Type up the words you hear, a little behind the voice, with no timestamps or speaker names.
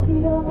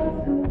That's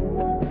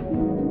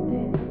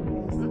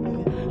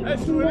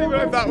literally what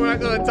I thought when I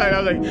saw the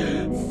title. I was like,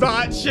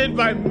 Thought Shit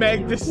by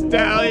Meg Thee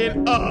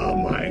Stallion. Oh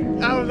my.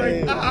 I was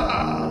like,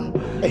 ah.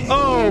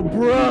 Oh,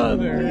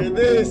 brother.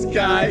 This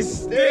guy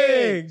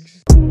stinks.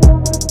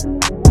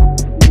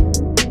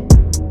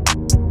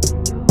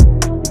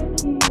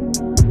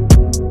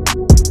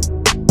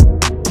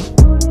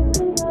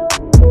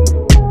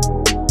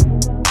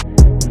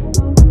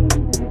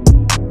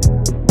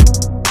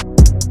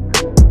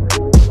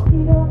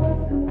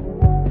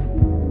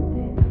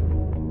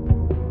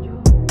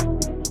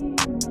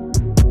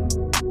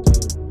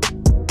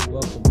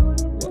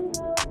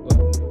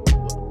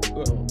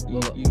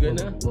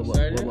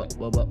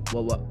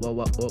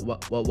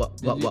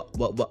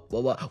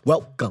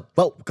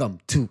 Welcome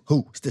to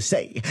Who's to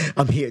Say.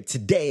 I'm here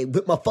today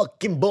with my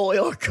fucking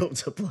boy Arco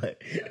to play.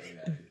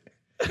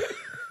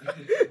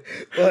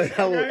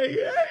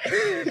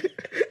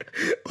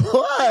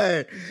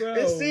 What? Bro,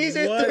 It's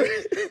season what? 3.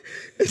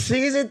 It's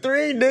season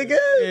 3, nigga.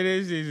 It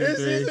is season It's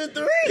 3. season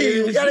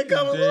 3. We gotta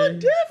come a little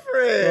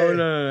different. Oh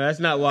no, that's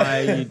not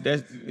why.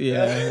 That's a You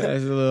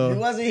little.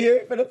 wasn't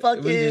here for the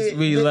fucking.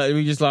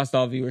 We just lost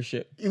all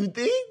viewership. You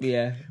think?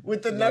 Yeah.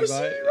 With the Is that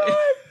nursery right?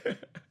 rhyme?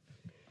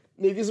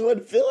 Niggas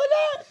wasn't feeling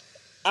that?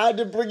 I had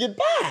to bring it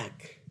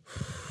back.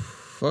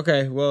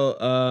 Okay, well,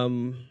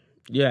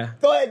 yeah.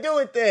 Go ahead, do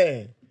it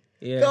then.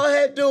 Yeah. Go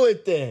ahead, do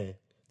it then.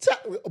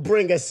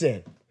 Bring us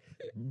in.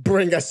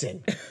 Bring us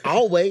in.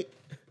 I'll wait.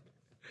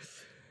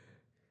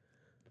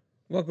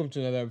 Welcome to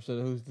another episode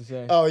of Who's to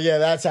Say. Oh, yeah,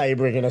 that's how you're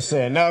bringing us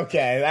in.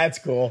 Okay, that's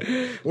cool.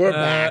 We're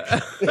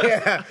back.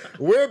 Yeah,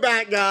 we're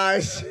back,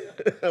 guys.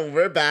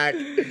 We're back.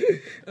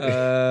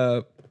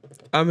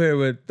 I'm here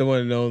with the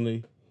one and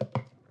only,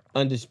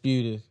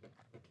 undisputed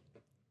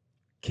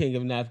king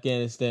of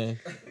Afghanistan.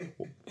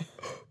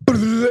 I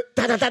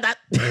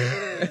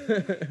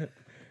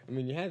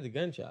mean, you had the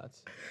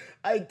gunshots.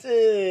 I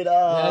did.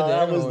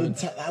 That was the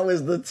time. That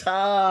was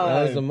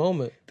the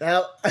moment.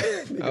 That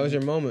was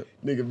your moment.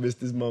 Nigga missed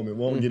this moment.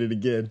 Won't get it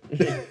again.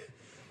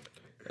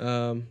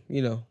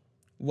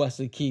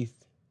 Wesley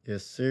Keith.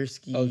 Yes, sir.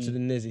 Oh, to the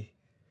Nizzy.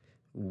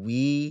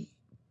 We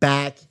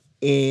back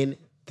in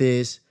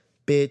this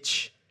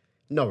bitch.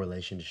 No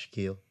relation to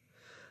Shaquille.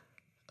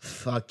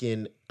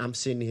 I'm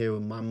sitting here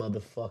with my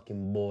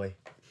motherfucking boy.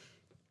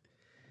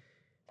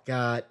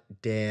 God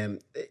damn.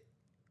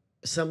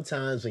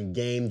 Sometimes when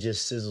game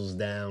just sizzles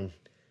down,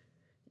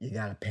 you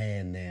got a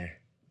pan there.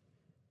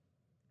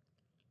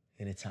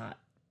 And it's hot.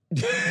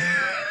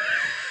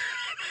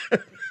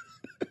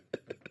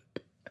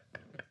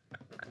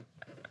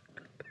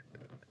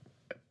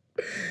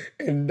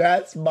 And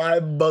that's my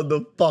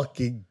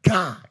motherfucking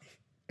guy.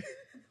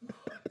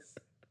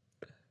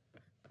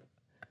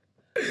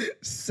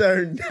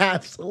 Sir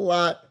Naps a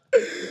lot.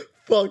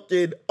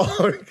 Fucking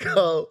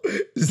Arco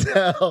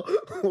Zell.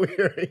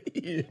 We're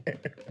here.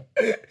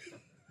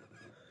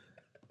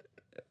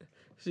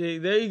 See,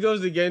 there he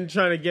goes again,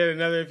 trying to get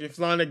another. If you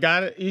flaunt it,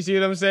 got it. You see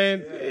what I'm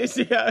saying? You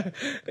see how,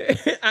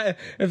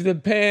 if the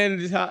pan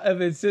is hot, if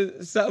it's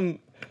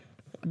something,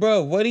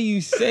 bro, what are you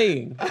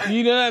saying?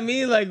 You know what I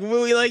mean? Like,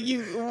 really,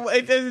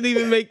 it doesn't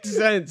even make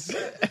sense.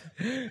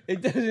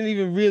 It doesn't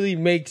even really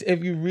make.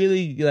 If you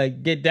really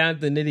get down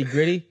to the nitty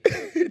gritty,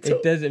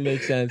 it doesn't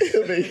make sense.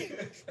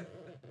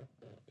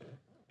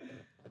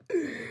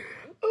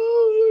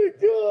 Oh my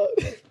god.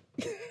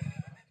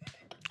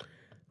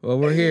 Well,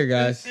 we're here,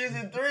 guys. It's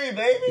season 3,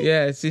 baby.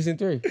 Yeah, it's season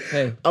 3.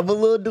 Hey, I'm a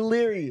little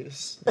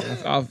delirious.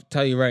 I'll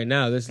tell you right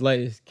now, this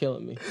light is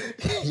killing me.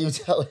 you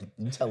telling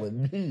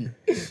me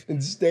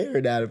and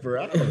staring at it for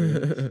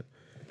hours.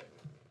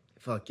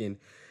 Fucking.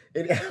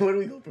 Where do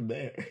we go from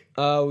there?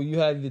 You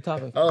had the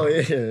topic. Oh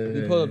yeah.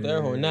 You pulled up the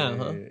air horn now,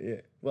 huh?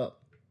 Yeah. Well.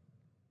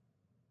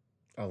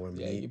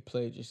 Yeah, you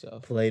played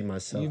yourself. Played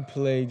myself. You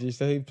played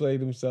yourself. He played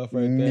himself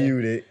right there.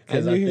 Muted. I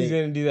knew he was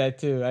going to do that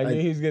too. I knew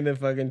he was going to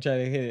fucking try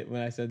to hit it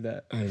when I said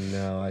that. I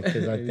know.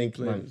 Because I think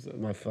himself.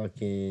 my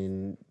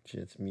fucking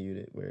shit's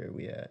muted. Where are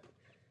we at?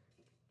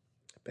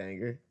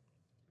 Banger.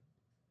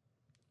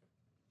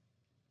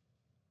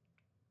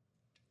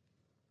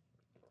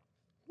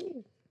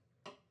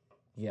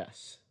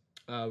 Yes.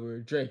 We're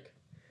Drake.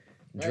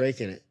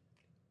 Drake in it.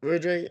 We're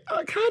Drake.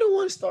 I kind of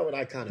want to start with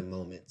iconic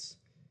moments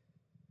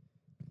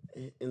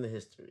in the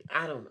history.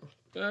 I don't know.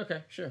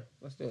 Okay, sure.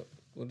 Let's do it.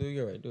 We'll do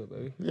your right. Do it,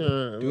 baby.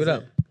 Yeah, do it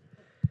up.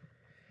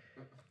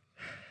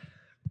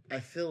 I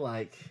feel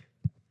like,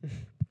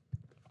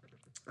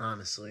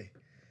 honestly,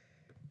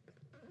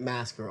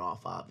 mask her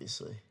off,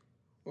 obviously.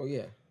 Well,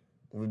 yeah.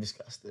 We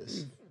discussed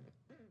this.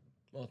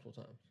 Multiple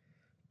times.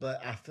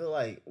 But I feel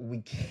like we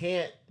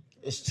can't,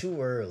 it's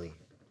too early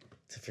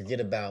to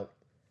forget about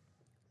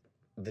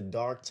the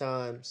dark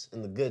times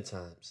and the good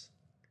times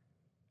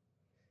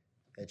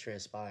that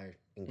transpired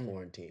in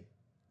quarantine.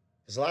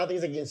 There's a lot of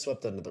things that get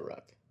swept under the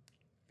rug.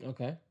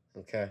 Okay.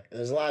 And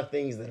there's a lot of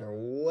things that are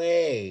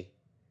way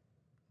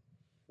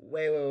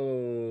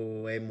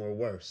more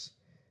worse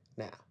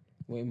now.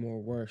 Way more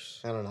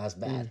worse. I don't know, that's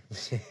bad.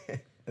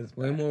 It's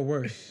Way more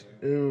worse.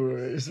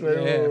 It's way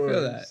Yeah, more I worse.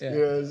 feel that. Yeah. You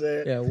know what I'm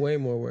saying? Yeah, way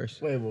more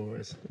worse. Way more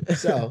worse.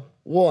 So,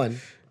 one,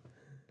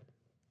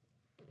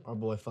 our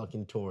boy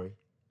fucking Tory.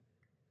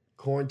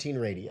 Quarantine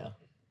radio.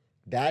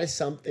 That is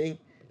something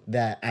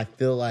that I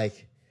feel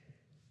like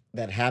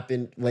that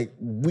happened. Like,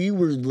 we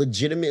were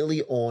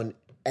legitimately on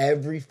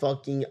every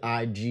fucking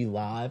IG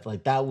live.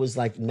 Like, that was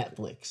like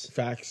Netflix.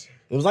 Facts.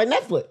 It was like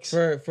Netflix.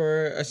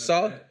 For a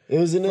solid, It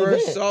was an for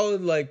event. a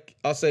solid, like,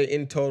 I'll say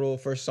in total,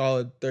 for a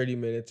solid 30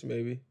 minutes,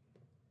 maybe.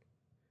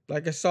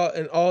 Like, I saw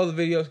in all the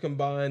videos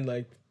combined,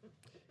 like,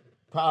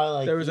 Probably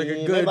like there was like a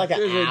maybe good, like an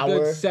there was a hour.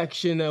 good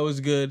section that was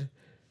good.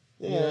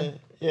 Yeah.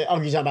 Yeah. Oh,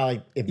 you're talking about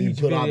like if you Each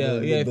put all video,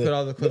 the put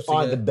all the clips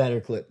on together. the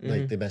better clip,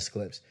 like the best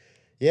clips.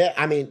 Yeah,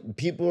 I mean,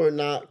 people are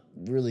not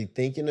really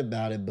thinking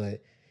about it,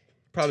 but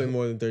Probably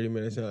more than 30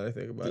 minutes now that I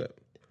think about it.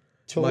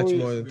 Tory, Much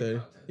more than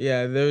 30.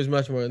 Yeah, there was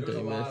much more than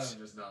 30 minutes.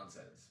 Just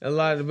nonsense. A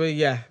lot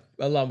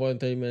more than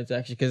 30 minutes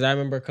actually, because I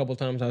remember a couple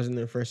times I was in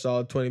there for a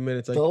solid 20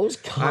 minutes. Like, those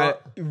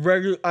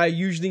I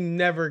usually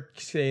never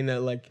saying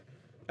that like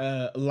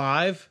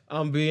live.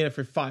 I'm being it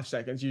for 5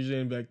 seconds usually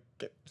and be like,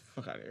 get the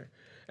fuck out of here.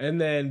 And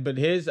then, but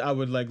his, I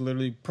would like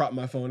literally prop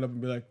my phone up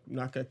and be like,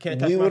 can't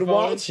touch we my would phone.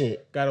 watch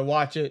it. Gotta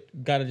watch it.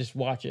 Gotta just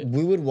watch it.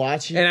 We would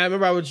watch it. And I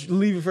remember I would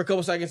leave it for a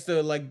couple seconds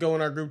to like go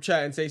in our group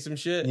chat and say some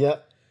shit.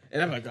 Yep.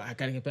 And I'm like, I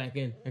gotta get back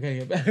in. I gotta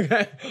get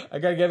back. I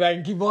gotta get back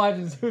and keep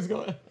watching. See what's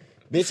going on.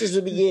 Bitches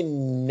would be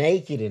getting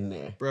naked in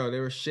there. Bro, they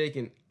were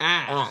shaking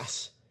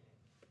ass.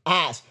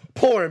 Ass.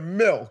 Pouring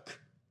milk.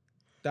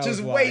 That Just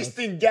was wild.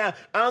 wasting I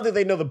don't think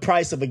they know the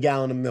price of a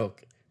gallon of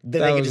milk. Then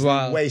That they can was just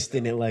wild. be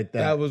wasting it like that.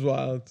 That was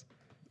wild.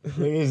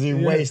 They just be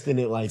wasting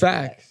it like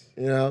Facts.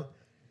 that. You know?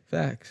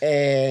 Facts.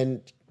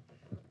 And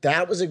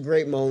that was a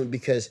great moment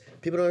because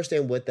people don't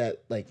understand what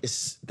that, like,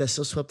 that's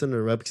so swept under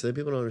the rug because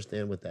people don't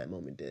understand what that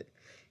moment did.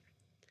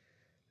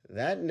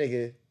 That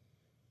nigga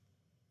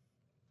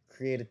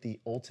created the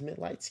ultimate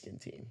light skin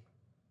team.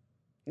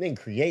 He didn't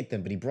create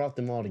them, but he brought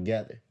them all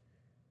together.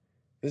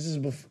 This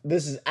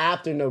is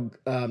after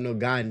no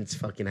guidance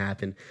fucking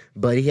happened,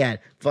 but he had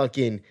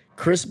fucking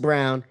Chris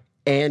Brown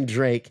and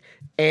Drake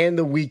and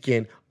The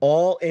Weeknd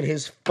all in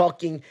his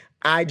fucking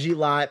IG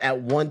live at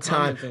one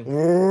time,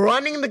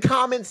 running the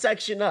comment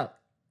section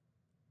up.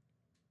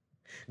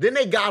 Then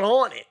they got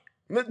on it.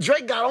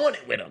 Drake got on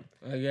it with him.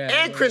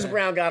 And Chris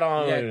Brown got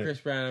on it. Yeah, Chris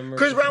Brown.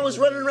 Chris Brown was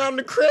running around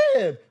the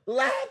crib,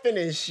 laughing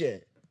and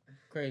shit.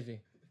 Crazy.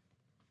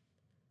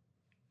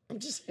 I'm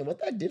just saying, what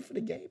that did for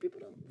the game, people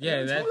don't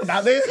that's talk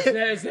about this.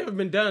 It's never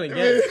been done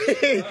again.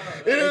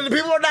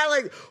 People are not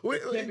like,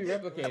 Can't be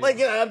replicated. like,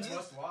 I'm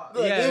just,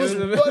 like, Yeah, it was it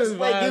was must,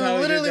 like, wild it how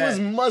we literally did was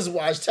that. must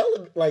watch.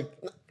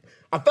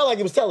 I felt like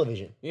it was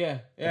television, Yeah.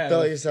 felt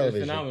like It it's was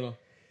television. phenomenal.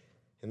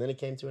 and then it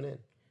came to an end.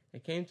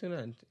 It came to an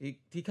end.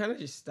 He kind of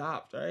just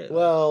stopped, right?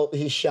 Well,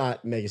 he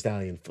shot Megan Thee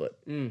Stallion foot,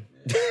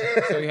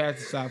 So he had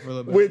to stop for a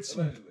little bit. which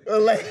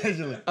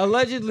allegedly.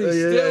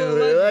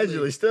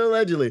 Allegedly, Still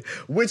allegedly.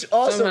 Which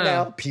also Somehow.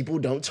 now people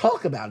don't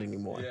talk about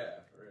anymore. Yeah,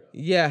 for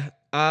real.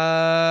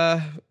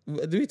 Yeah.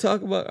 Do we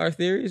talk about our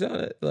theories on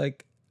it?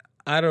 Like,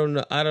 I don't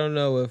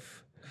know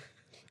if.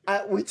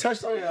 We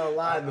touched on it a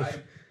lot.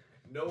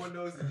 No one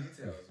knows the details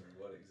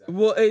of what exactly.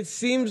 Well, it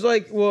seems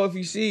like, if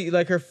you see,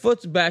 like, her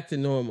foot's back to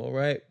normal,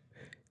 right?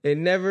 She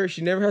never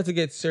had to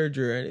get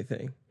surgery or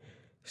anything.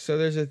 So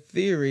there's a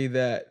theory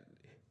that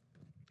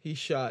he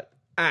shot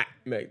at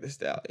Meg Thee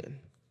Stallion.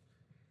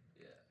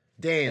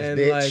 Damn, And,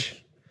 bitch.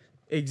 like,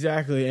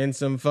 exactly. And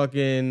some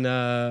fucking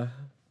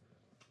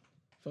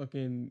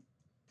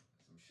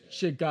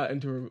shit got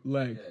into her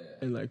leg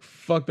and, like,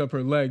 fucked up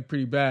her leg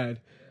pretty bad.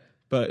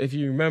 But if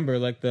you remember,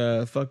 like,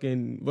 the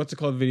fucking, what's it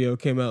called video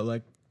came out,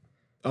 like,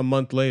 a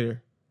month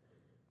later.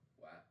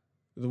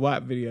 The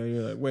WAP video. And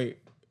you're like, wait.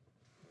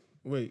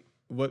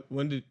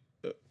 When did,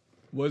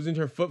 wasn't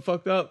her foot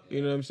fucked up?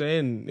 You know what I'm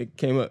saying? It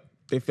came up,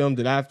 they filmed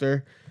it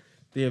after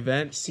the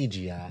event.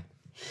 CGI.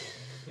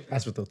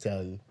 That's what they'll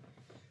tell you.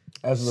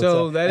 That's what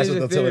So that's that is what a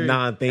they'll tell theory.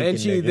 non-thinking And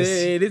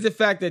niggas. it is a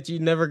fact that you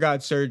never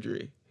got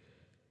surgery.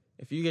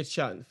 If you get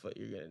shot in the foot,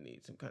 you're going to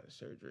need some kind of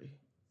surgery.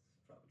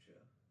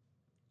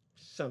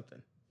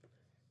 Something.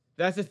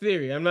 That's a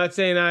theory. I'm not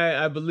saying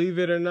I believe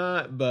it or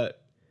not,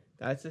 but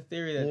that's a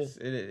theory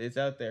it's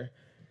out there.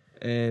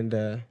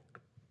 And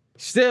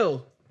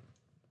still,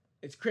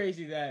 it's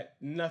crazy that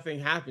nothing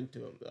happened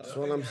to him, though.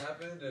 Something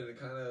happened and it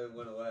kind of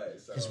went away.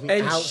 So. we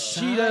And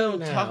outside she don't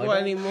now. talk It about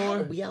don't it anymore.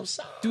 matter. We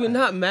outside. Do it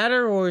not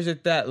matter, or is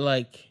it that,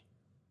 like,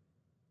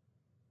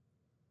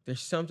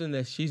 there's something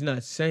that she's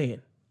not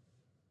saying?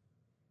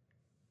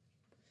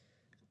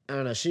 I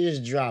don't know. She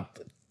just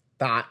dropped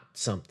thought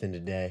something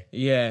today.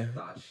 Yeah.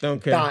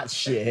 Don't care. Thought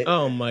shit.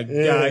 Oh my God.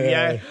 Yeah.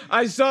 Yeah.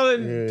 I saw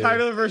the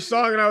title of her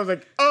song and I was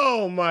like,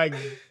 oh my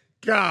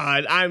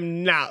God,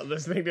 I'm not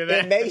listening to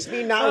that. It makes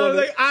me not I was wanna-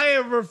 like, I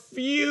have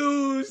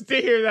refused to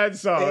hear that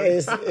song.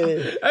 It's-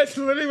 That's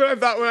literally what I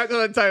thought when I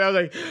saw the title. I was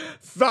like,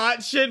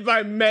 Thought Shit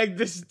by Meg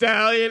Thee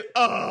Stallion.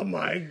 Oh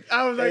my.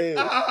 I was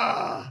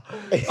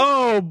like,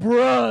 oh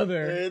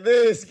brother.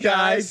 This Guy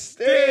guy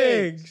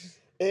stinks.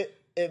 stinks.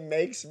 it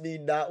makes me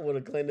not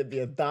want to claim to be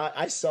a thought.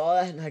 I saw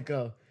that and I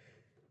go,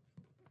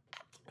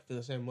 I feel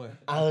the same way.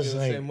 I was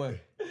feel like, the same way.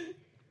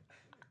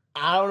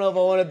 I don't know if I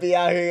want to be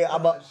out here.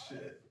 I'm a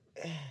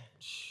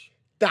Shit.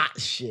 that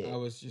shit. I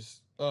was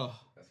just, oh.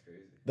 That's crazy.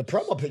 The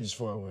promo pictures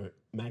for it were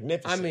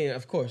magnificent. I mean,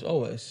 of course,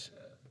 always.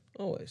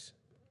 Always.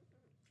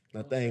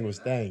 that thing was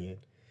thanging.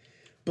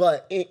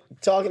 But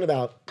talking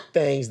about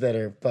things that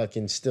are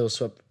fucking still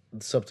swept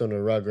under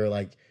the rug, or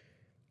like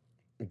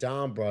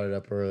Dom brought it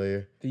up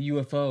earlier, The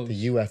UFOs.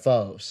 the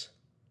UFOs.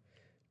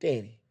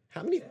 Danny,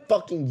 how many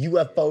fucking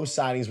UFO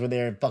sightings were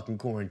there in fucking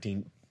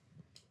quarantine?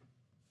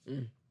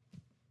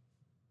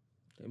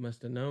 They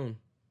must have known.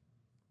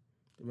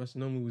 They must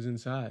have known we was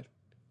inside.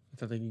 I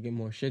thought they could get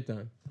more shit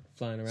done.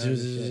 Flying around and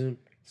shit.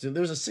 So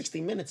there was a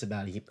 60 Minutes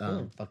about it.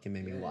 Fucking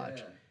made me watch.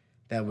 Yeah.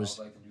 That All was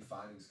like the new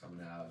findings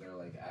coming out. They're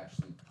like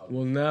actually public.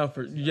 Well, now It's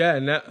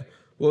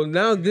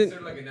then.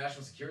 considered like a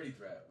national security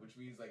threat, which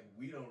means like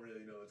we don't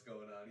really know what's going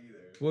on either.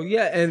 Well,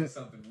 yeah, It's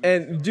something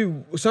weird and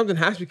dude, something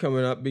has to be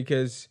coming up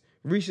because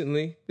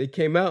recently they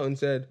came out and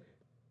said,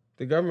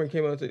 the government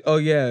came out and said, oh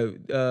yeah,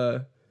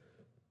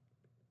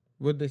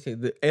 what did they say?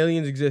 The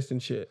aliens exist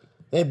and shit.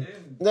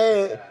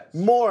 they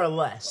more or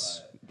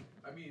less,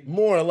 I mean,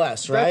 more or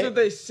less, right? That's what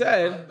they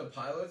said. the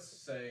pilots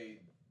say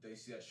they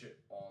see that shit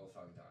all the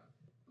fucking time,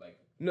 like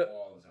No,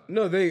 all the time.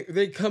 no,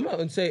 they come out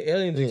and say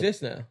aliens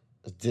exist now.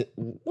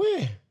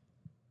 Where?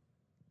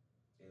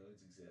 Aliens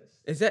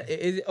exist. Is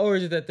it, or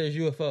is it that there's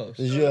UFOs?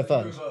 There's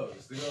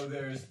UFOs. They go,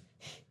 there's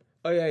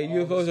Oh yeah, all the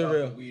UFOs are stuff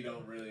real. that we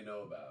don't really know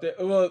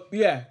about. Well,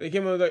 yeah, they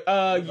came out with like,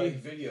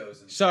 Like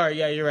videos. And sorry,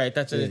 yeah, you're right.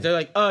 That's what it is. They're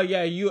like, oh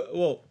yeah,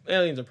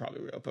 aliens are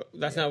probably real, but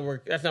that's not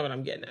what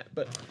I'm getting at.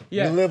 But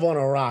yeah, You live on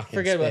a rock. In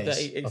Forget about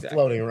space, that. Exactly. A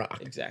floating rock.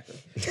 exactly.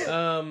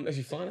 If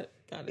you find it,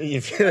 got it.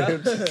 You feel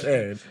what I'm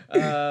saying?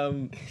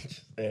 Um,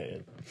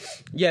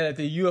 yeah, that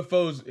the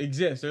UFOs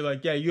exist. They're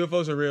like, yeah,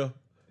 UFOs are real.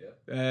 Yeah.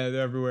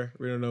 They're everywhere.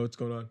 We don't know what's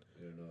going on.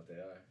 We don't know what they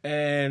are.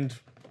 And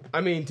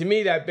I mean, to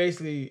me, that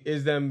basically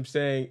is them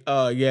saying,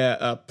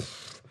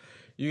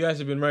 you guys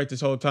have been right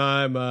this whole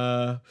time.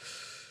 But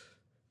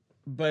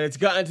it's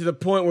gotten to the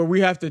point where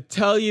we have to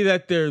tell you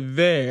that they're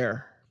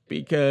there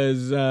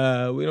because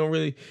we don't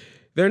really,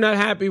 they're not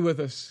happy with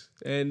us.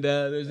 And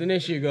there's an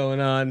issue going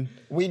on.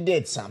 We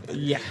did something.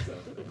 Yeah.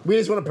 We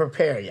just want to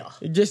prepare y'all.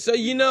 Just so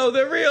you know,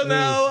 they're real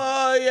now.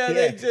 Oh, yeah,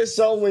 they just.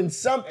 So when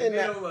something And they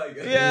that, don't like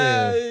it.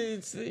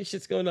 Yeah,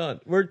 shit's going on.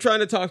 We're trying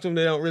to talk to them.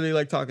 They don't really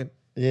like talking.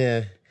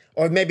 yeah,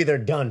 or maybe they're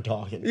done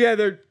talking. Yeah,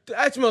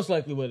 that's most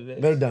likely what it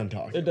is. They're done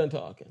talking. They're done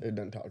talking. They're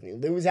done talking.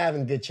 They was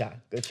having good shot.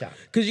 Good shot.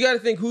 Because you got to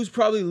think who's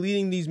probably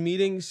leading these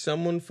meetings?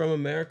 Someone from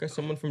America,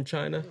 someone from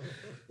China.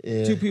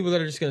 Yeah. Two people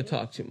that are just going to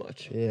talk too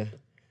much. Yeah.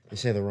 They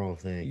say the wrong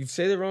thing. You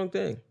say the wrong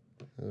thing.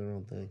 Say the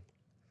wrong thing.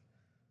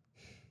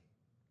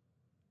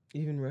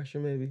 Even Russia,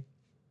 maybe.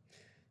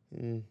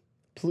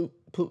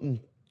 Putin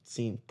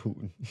seen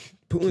Putin.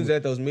 Putin's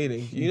at those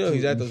meetings. You know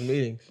he's at those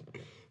meetings.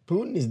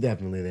 Putin is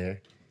definitely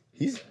there.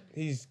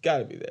 He's got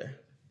to be there.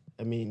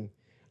 I mean,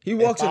 He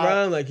walks If I-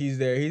 around like he's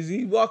there.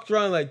 He walks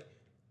around like,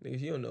 niggas,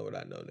 you don't know what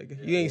I know,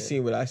 nigga. You ain't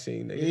seen what I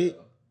seen, nigga.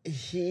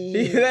 That's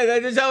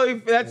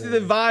the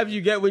vibe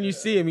you get when you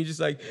see him. He's just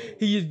like,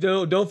 he just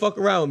don't fuck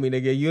around with me,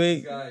 nigga. You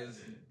ain't. This guy has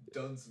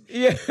done some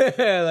shit.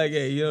 Yeah, like,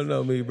 hey, you don't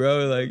know me,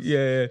 bro. Like,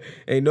 yeah,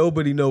 ain't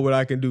nobody know what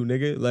I can do,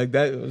 nigga. Like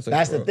that. It's like,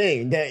 that's bro. the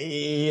thing. That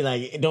he,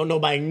 like, don't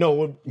nobody know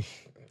what.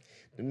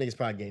 Them niggas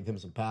probably gave him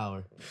some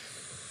power.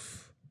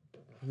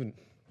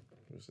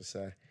 What's to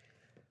say?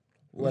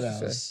 What What's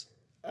to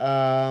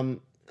else?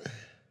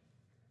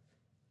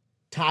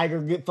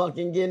 Tiger get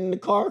in the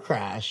car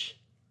crash.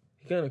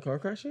 He got in a car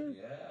crash here?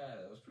 Yeah,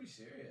 that was pretty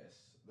serious.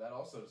 That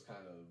also just kind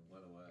of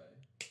went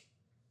away.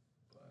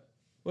 But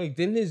Wait,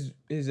 didn't his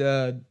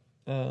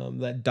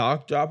that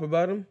doc drop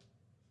about him?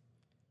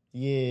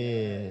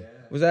 Yeah.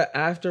 Was that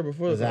after or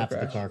before It was the car after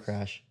crash? the car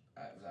crash.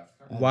 it was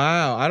after.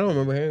 Wow, I don't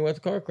remember hearing about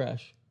the car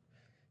crash.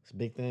 It's a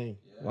big thing.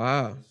 Yeah,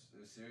 Wow. It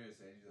was serious.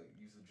 They like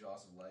used the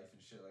jaws of life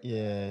and shit like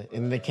Yeah. that.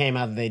 And they came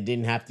out that they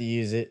didn't have to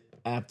use it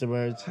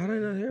afterwards. How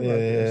did I not hear Yeah, about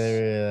they this?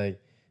 were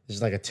like, it's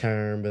just like a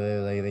term, but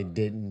they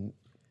didn't.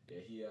 Yeah,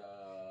 he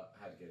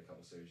had to get a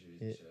couple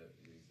surgeries and shit.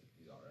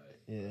 He's all right.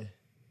 Yeah.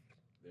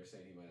 They're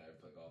saying he might never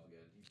play golf again.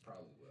 He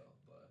probably will,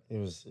 but It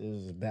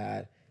was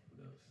bad.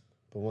 who knows?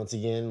 But once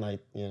again,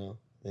 like,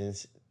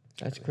 it's,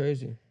 That's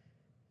crazy.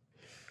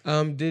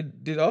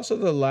 Did also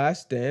The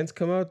Last Dance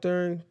come out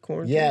during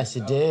quarantine? yes, it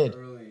That was did.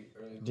 Early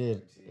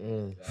Did.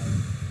 quarantine.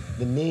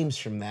 The memes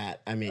from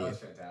that. I mean, That was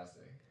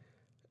fantastic.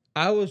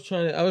 I was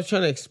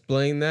trying to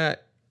explain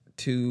that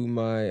to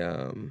my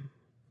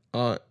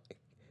aunt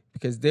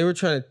because they were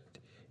trying to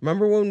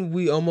remember when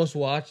we almost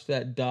watched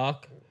that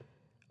doc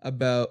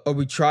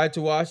we tried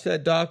to watch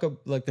that doc of,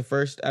 like the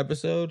first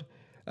episode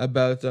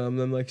about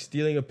them like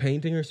stealing a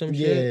painting or some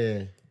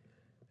shit.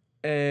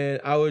 yeah, And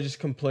I was just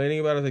complaining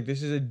about it. I was like,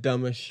 this is the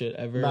dumbest shit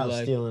ever. about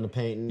like, stealing a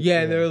painting.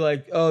 yeah, and they're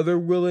like, oh, they're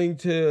willing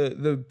to.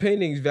 The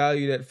painting's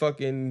valued at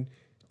fucking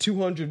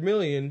 $200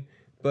 million,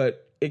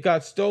 but it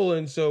got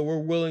stolen, so we're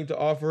willing to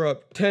offer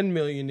up $10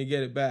 million to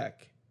get it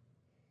back.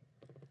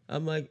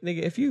 I'm like,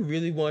 nigga, if you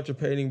really want your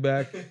painting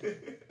back,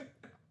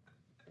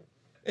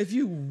 if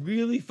you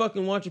really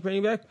fucking want your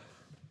painting back,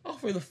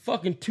 offer the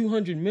fucking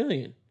 $200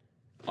 million.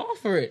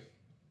 Offer it.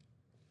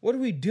 What are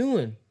we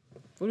doing?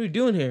 What are we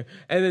doing here?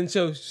 And then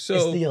so It's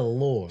the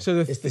allure.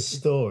 It's the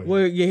story.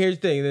 Well, yeah. Here's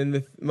the thing.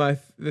 Then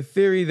the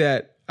theory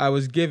that I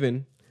was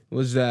given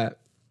was that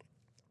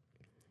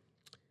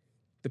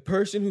the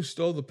person who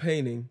stole the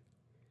painting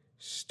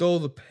to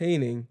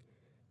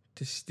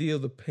steal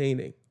the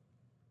painting.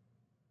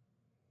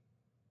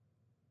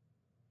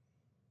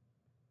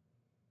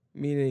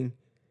 Meaning,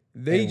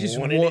 they just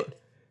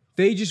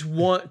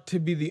want to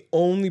be the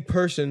only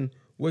person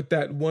with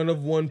that one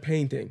of one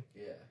painting.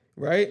 Yeah.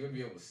 Right? You wouldn't be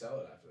able to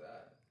sell it after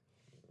that.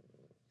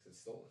 'Cause it's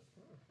stolen.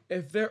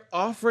 If they're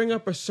offering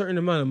up a certain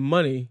amount of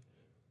money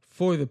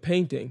for the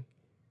painting,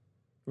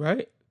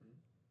 right?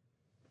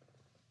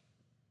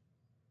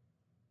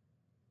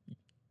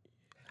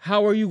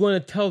 How are you going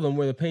to tell them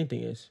where the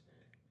painting is?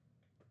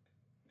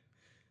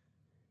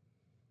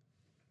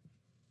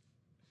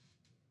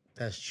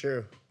 That's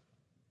true.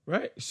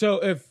 Right?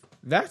 So if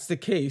that's the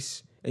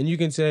case, and you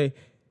can say,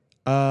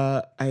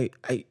 I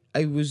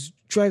was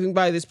driving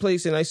by this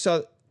place and I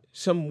saw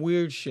some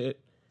weird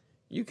shit,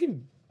 you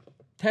can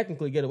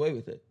technically get away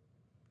with it.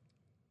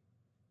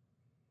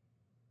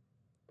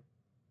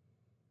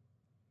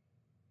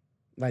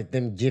 Like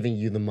them giving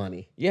you the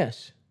money.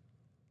 Yes.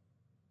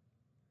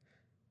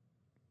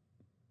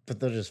 But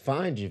they'll just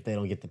find you if they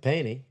don't get the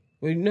painting.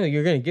 Well, no,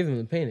 you're going to give them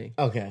the painting,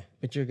 Okay.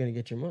 but you're going to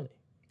get your money.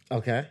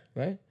 Okay.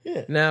 Right?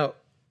 Yeah. Now,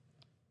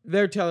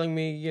 they're telling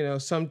me,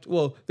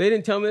 they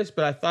didn't tell me this,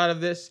 but I thought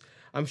of this.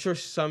 I'm sure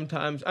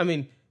sometimes,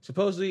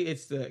 supposedly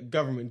it's the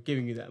government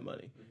giving you that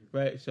money,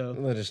 right? So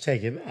They'll just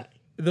take it back.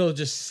 they'll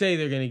just say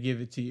they're going to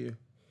give it to you.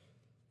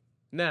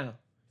 Now,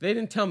 they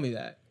didn't tell me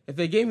that. If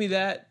they gave me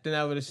that, then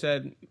I would have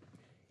said,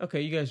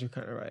 okay, you guys are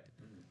kind of right.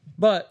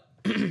 But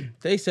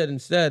they said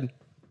instead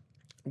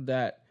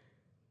that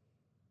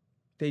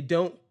they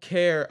don't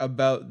care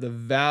about the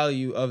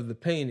value of the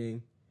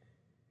painting.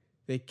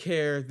 They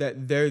care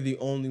that they're the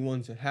only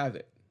ones that have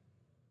it.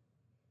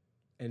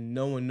 And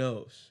no one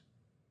knows.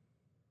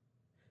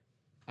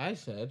 I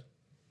said,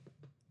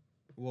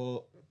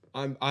 well,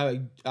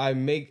 I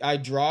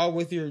draw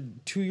with your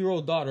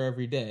 2-year-old daughter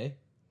every day.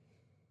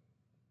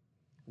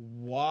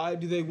 Why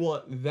do they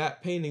want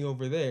that painting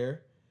over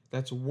there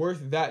that's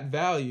worth that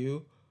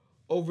value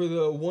over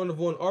the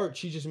one-of-one art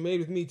she just made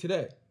with me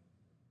today?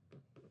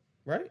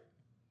 Right?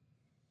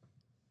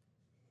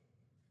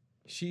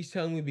 She's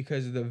telling me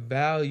because of the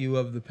value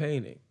of the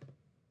painting.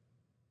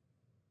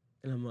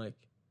 And I'm like,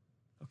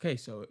 okay,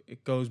 so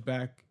it goes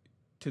back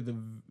to the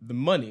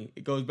money.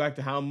 It goes back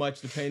to how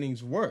much the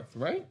painting's worth,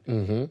 right?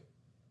 Mm-hmm.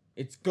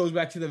 It goes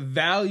back to the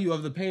value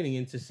of the painting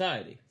in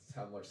society. It's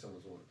how much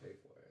someone's willing to pay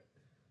for it.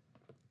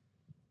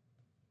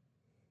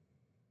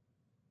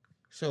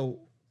 So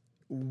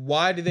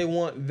why do they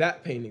want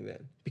that painting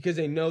then? Because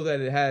they know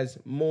that it has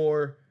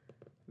more,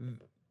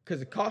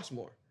 because it costs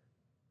more.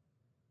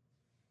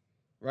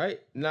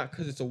 Right? Not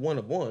because it's a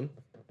one-of-one.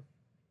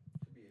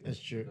 That's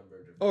true.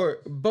 Or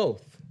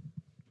both.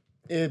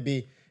 It'd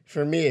be,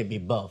 for me, it'd be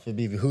both. It'd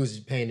be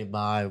who's painted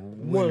by,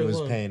 when it was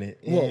painted.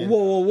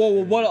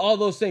 Whoa. What do all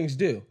those things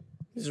do?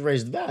 Just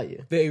raise the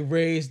value. They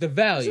raise the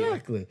value.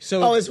 Exactly.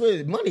 So it's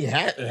with money. It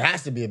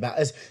has to be about.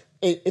 It's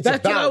that's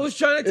about, what I was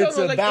trying to tell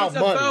them. It's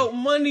about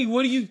money.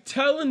 What are you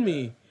telling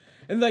me?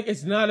 And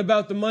it's not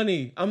about the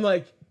money. I'm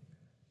like,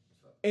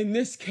 in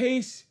this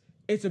case,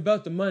 it's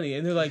about the money.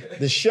 And they're like,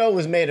 the show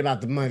was made about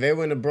the money. They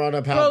wouldn't have brought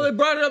up how. Bro, they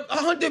brought it up.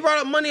 They brought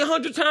up money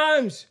 100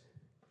 times.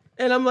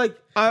 And I'm like,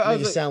 I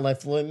was sound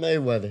like Floyd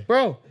Mayweather,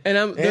 bro.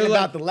 And they're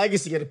about the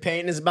legacy of the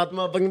painting. It's about the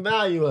motherfucking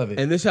value of it.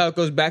 And this is how it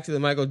goes back to the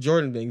Michael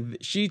Jordan thing.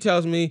 She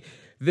tells me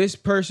this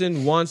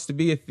person wants to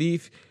be a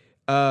thief,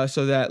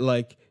 so that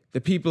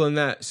the people in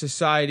that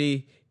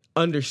society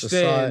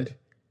understand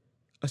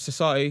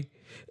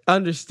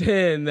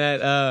understand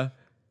that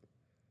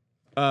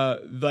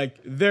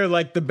they're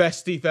the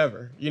best thief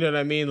ever. You know what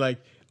I mean?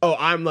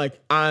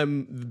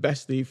 I'm the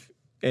best thief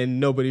and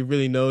nobody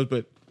really knows,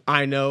 but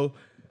I know.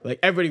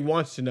 Everybody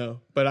wants to know,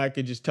 but I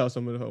could just tell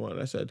someone if I want.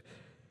 I said,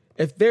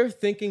 if they're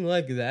thinking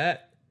like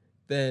that,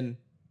 then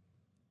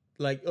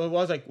I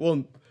was like,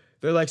 well,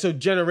 they're so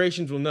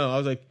generations will know. I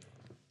was like,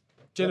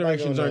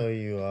 generations don't aren't. know who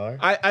you are.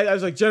 I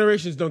was like,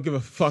 generations don't give a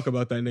fuck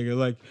about that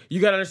nigga. You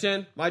gotta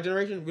understand, my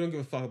generation, we don't give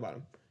a fuck about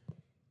him.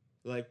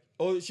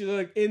 She's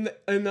in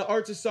the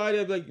art society.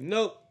 I'm like,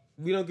 nope,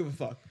 we don't give a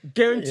fuck.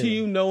 Guarantee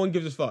you, no one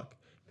gives a fuck.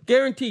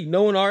 Guarantee,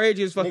 no one our age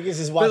gives a fuck. Niggas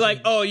is They're watching.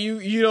 like, oh,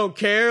 you don't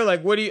care?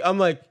 What do you? I'm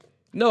like,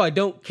 no, I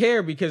don't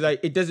care because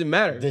it doesn't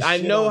matter. The I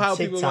shit know on how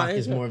TikTok people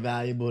is more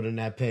valuable than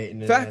that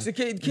painting. Facts. The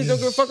kids don't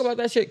give a fuck about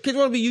that shit. Kids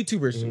want to be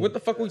YouTubers. What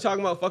the fuck are we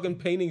talking about? Fucking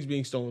paintings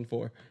being stolen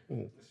for?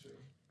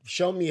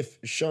 Show me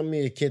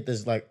a kid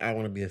that's I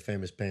want to be a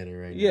famous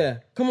painter right now. Yeah,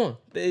 come on.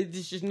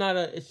 It's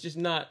just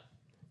not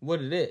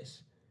what it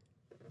is.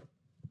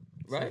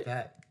 Right?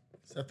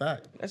 It's a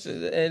fact. That's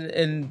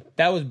and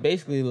that was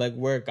basically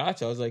where it got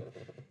to. I was like,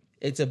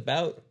 it's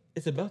about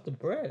it's about the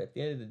bread at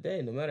the end of the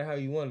day, no matter how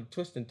you want to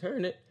twist and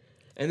turn it.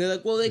 And they're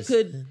like, well, they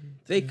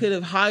could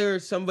have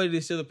hired somebody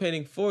to steal the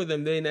painting for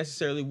them. They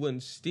necessarily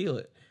wouldn't steal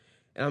it.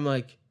 And I'm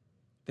like,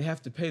 they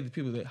have to pay the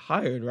people they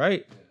hired,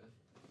 right?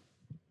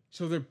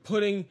 So they're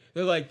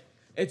like,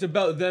 it's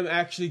about them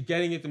actually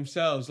getting it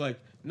themselves. Like,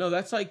 no,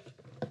 that's like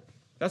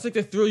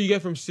the thrill you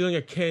get from stealing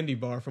a candy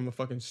bar from a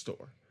fucking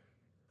store.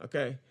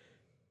 Okay?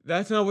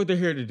 That's not what they're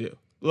here to do.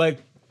 Like,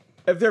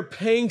 if they're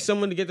paying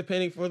someone to get the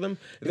painting for them,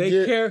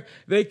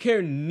 they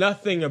care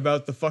nothing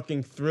about the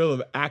fucking thrill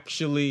of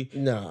actually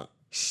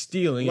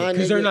stealing it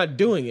because they're not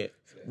doing it.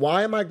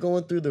 Why am I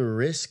going through the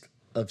risk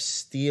of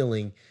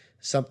stealing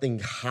something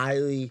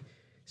highly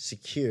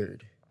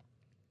secured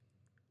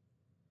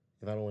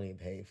if I don't want to get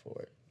paid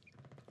for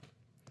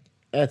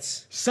it?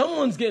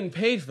 Someone's getting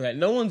paid for that.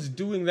 No one's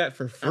doing that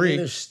for free. I mean,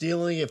 they're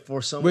stealing it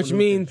for someone which who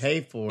means can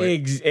pay for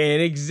it.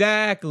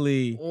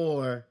 Exactly.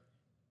 Or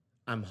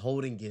I'm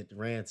holding it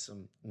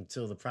ransom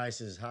until the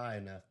price is high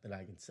enough that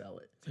I can sell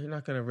it. They're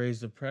not gonna raise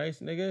the price,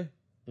 nigga.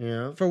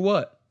 Yeah. For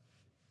what?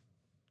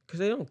 Because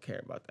they don't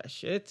care about that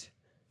shit.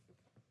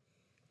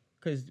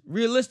 Because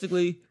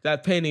realistically,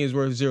 that painting is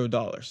worth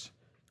 $0.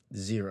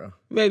 Zero.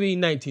 Maybe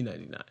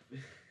 $19.99.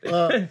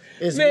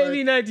 It's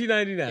Maybe worth,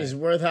 $19.99. It's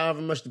worth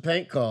however much the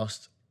paint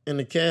cost in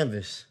the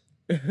canvas.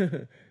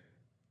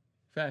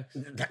 Facts.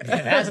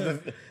 That's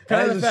the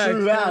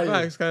true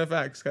value. Kind of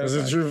facts. That's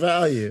the true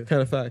value.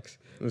 Kind of facts.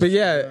 But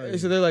yeah,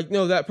 so they're like,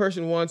 no, that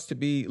person wants to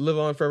live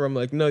on forever. I'm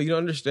like, no, you don't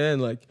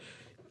understand. Like,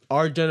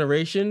 our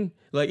generation,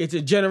 like, it's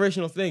a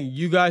generational thing.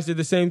 You guys did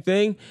the same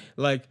thing.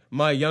 Like,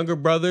 my younger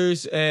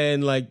brothers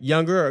and, like,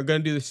 younger are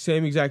going to do the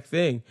same exact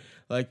thing.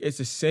 Like, it's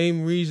the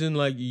same reason,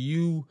 like,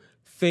 you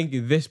think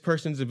this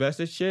person's the best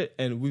at shit,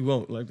 and we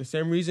won't. Like, the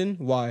same reason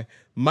why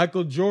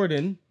Michael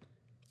Jordan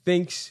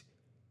thinks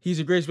he's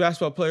the greatest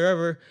basketball player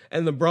ever,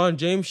 and LeBron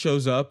James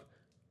shows up,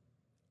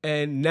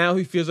 and now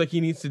he feels like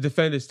he needs to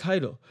defend his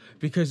title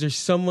because there's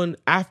someone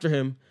after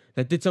him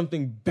that did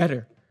something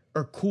better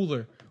or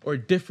cooler or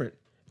different.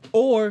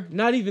 Or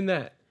not even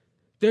that.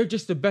 They're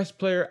just the best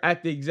player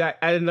at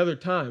another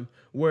time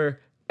where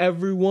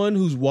everyone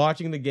who's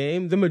watching the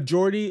game, the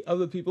majority of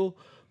the people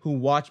who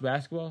watch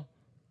basketball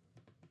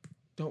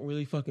don't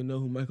really fucking know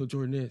who Michael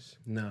Jordan is.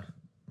 No.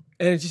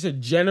 And it's just a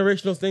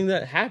generational thing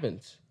that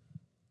happens.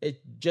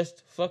 It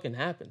just fucking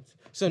happens.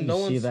 So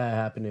You see that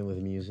happening with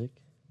music?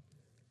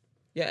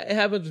 Yeah, it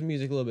happens with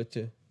music a little bit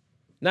too.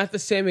 Not the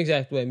same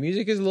exact way.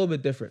 Music is a little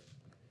bit different,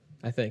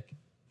 I think.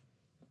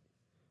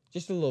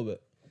 Just a little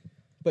bit.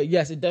 But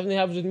yes, it definitely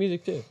happens with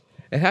music too.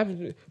 It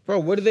happens, bro.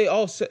 What do they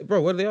all say?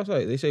 Bro, what do they all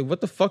say? They say,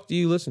 "What the fuck do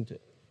you listen to?"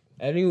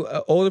 Any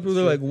older people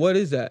are like, "What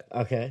is that?"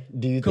 Okay.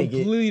 Do you think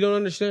completely don't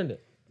understand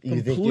it?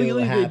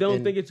 Completely, they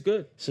don't think it's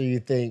good. So you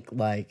think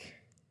like,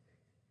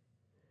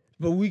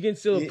 but we can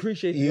still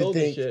appreciate the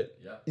older shit.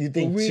 Yeah. You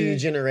think 2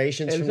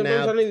 generations from now? And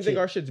sometimes I don't even think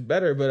our shit's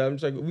better, but I'm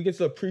just like, we can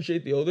still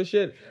appreciate the older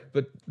shit.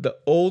 But the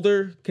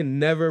older can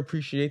never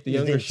appreciate the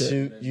younger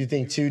shit. You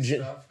think two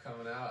stuff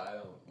coming out? I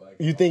don't like.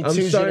 You think I'm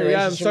 2 starting, generations?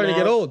 yeah, I'm starting to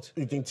get old.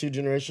 You think 2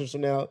 generations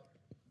from now,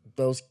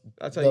 those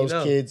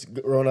know. kids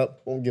growing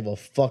up won't give a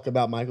fuck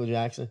about Michael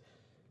Jackson?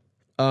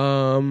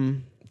 2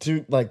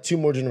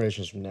 more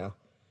generations from now.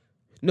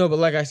 No, but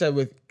like I said,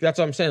 that's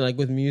what I'm saying. Like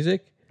with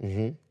music.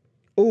 Mm-hmm.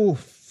 Oh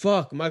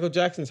fuck, Michael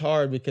Jackson's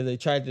hard because they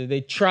tried to.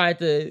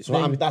 That's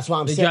why I'm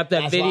saying. They dropped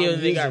that video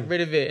and they got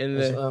rid of it.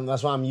 And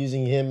that's why I'm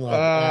using him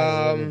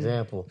as an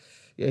example.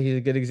 Yeah, he's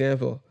a good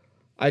example.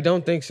 I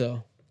don't think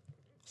so.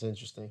 It's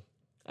interesting.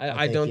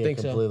 I don't think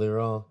so. Completely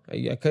wrong.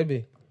 Yeah, could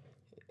be.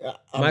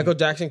 Michael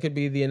Jackson could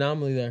be the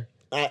anomaly there.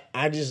 I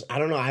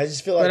don't know. I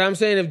just feel like. But I'm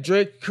saying if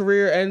Drake's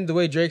career ends the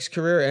way Drake's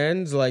career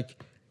ends, like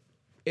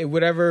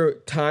whatever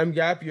time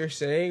gap you're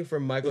saying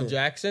from Michael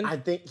Jackson, I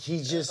think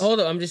he just. Hold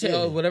up, I'm just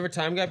saying whatever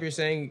time gap you're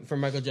saying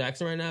from Michael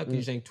Jackson right now, because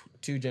you're saying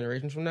 2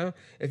 generations from now.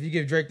 If you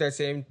give Drake that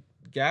same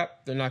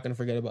gap, they're not going to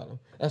forget about him.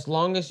 As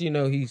long as you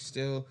know he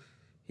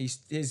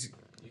stays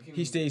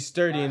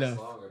sturdy enough.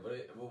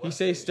 He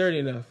stays sturdy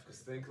enough.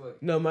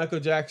 No, Michael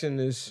Jackson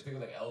is.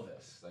 Think like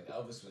Elvis. Like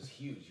Elvis was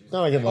huge. He was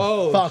I don't give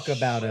a fuck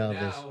about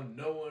Elvis. Now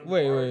no one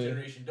Wait.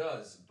 generation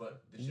does,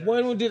 but the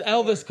When did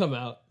Elvis come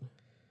out?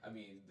 I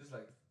mean, this is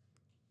like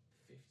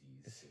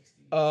 50s,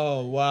 60s.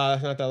 Oh wow,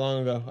 that's not that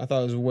long ago. I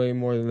thought it was way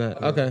more than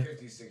that. Okay.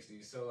 50s,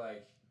 60s. So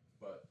like,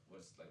 but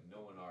what's like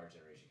no one our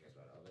generation cares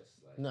about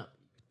Elvis. Like, No.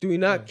 Do we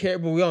not care?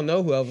 But we all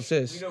know who Elvis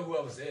is. we know who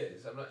Elvis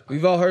is.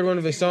 We've all heard one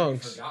of his People will be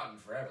songs. forgotten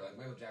forever. Like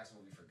Michael Jackson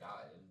will be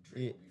forgotten.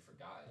 Drake will be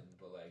forgotten.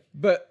 But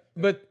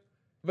like,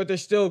 But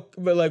there's still,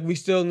 but like we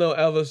still know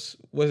Elvis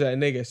was that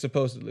nigga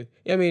supposedly.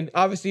 I mean,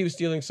 obviously he was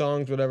stealing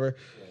songs, whatever.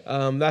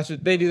 That's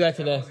what they do that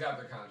today. everyone's got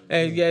their controversy.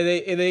 And yeah,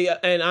 they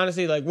and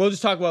honestly, like we'll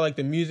just talk about like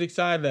the music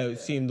side that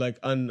seemed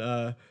like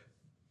That's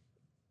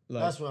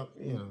what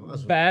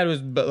that's bad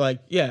was, but like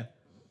yeah,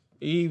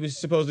 he was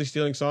supposedly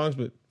stealing songs,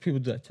 but people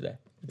do that today.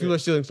 People are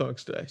stealing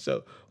songs today.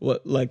 So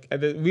what? Like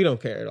we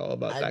don't care at all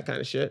about that kind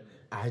of shit.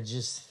 I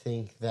just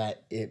think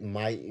that it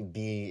might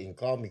be, and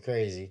call me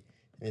crazy,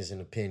 it's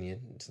an opinion.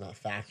 It's not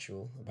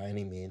factual by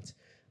any means,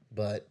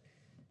 but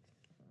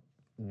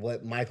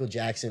what Michael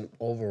Jackson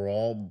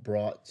overall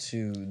brought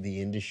to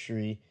the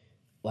industry,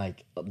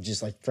 like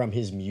just like from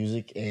his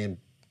music and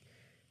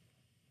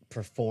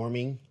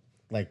performing,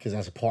 like because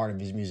that's a part of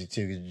his music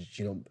too. 'Cause,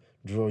 you know,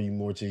 draw you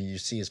more to you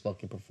see his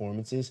fucking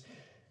performances,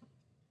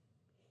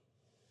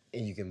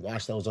 and you can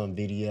watch those on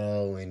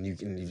video, and you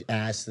can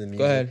ask the music.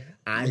 Go ahead.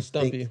 I I'll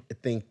stump you.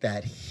 think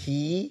that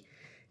he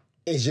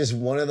is just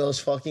one of those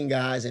fucking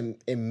guys, and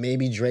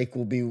maybe Drake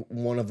will be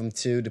one of them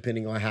too,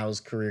 depending on how his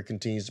career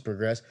continues to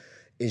progress.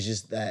 It's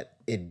just that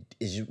it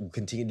will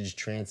continue to just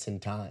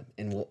transcend time,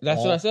 and will That's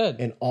what I said.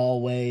 and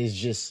always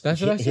just That's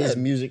what I his said.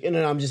 music. And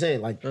then I'm just saying,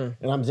 like, and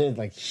I'm saying,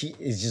 like, he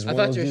is just I one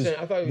thought of those you were dudes. saying-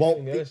 I thought you were won't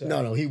saying the other be- side.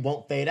 no, he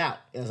won't fade out.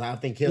 As I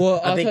think he'll.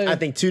 Well, I'll tell you- I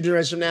think 2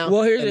 generations from now.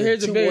 Well, and then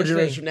here's the 2 more biggest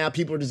generations thing. from now,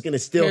 people are just gonna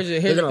still Here's the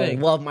they're gonna thing.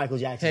 love Michael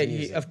Jackson's Hey,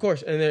 music. of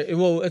course, and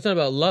well, it's not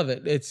about love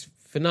it. It's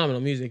phenomenal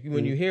music.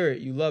 When you hear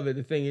it, you love it.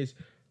 The thing is,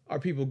 are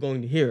people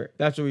going to hear it?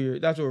 That's what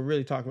we're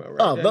really talking about, right?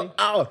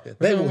 Oh, Danny?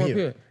 they Some will more hear.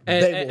 people. It.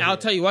 And, They and will I'll hear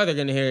tell you why they're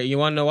going to hear it. You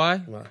want to know why?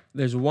 Why?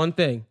 There's one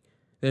thing.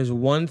 There's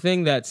one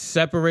thing that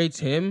separates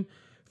him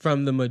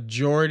from the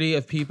majority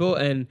of people,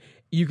 and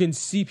you can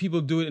see people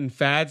do it in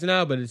fads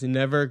now, but it's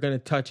never going to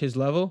touch his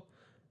level.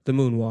 The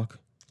moonwalk.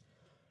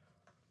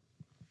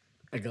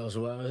 It goes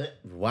well with it.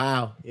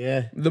 Wow.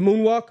 Yeah. The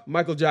moonwalk.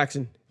 Michael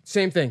Jackson.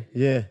 Same thing.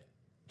 Yeah.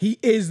 He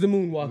is the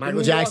moonwalk. Michael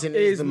The moonwalk Jackson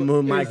is the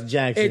moon. Michael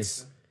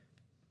Jackson.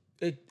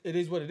 It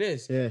is what it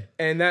is. Yeah.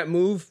 And that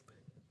move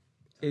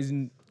is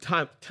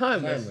timeless.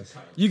 Timeless.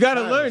 You got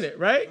to Timeless. learn it,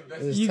 right?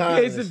 It's It's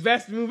timeless. the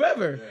best move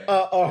ever.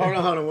 Hold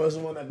on. What's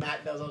the one that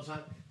Matt does all the time?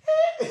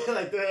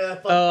 Like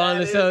On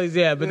the cells,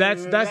 yeah, but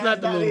that's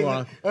not the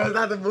moonwalk. It's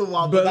not the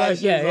moonwalk, But that like,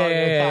 shit's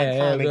yeah,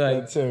 iconic like-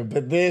 though, too.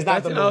 But there's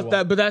not That's the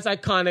moonwalk. but that's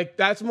iconic.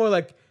 That's more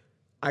like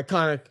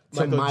iconic To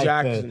Michael Mike,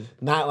 Jackson.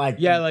 not like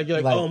Yeah, like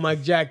you're like, oh,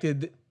 Mike Jack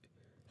did.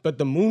 But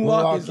the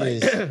moonwalk is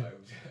like,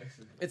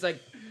 it's like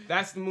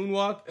that's the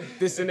moonwalk.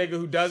 This a nigga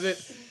who does it.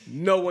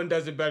 No one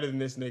does it better than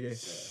this nigga.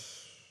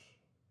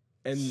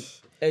 And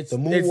it's The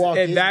moonwalk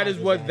and is that is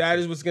Michael what Jackson. that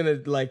is what's gonna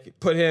like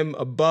put him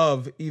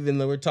above. Even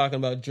though we're talking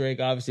about Drake,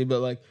 obviously, but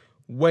like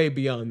way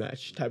beyond that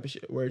type of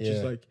shit, where it's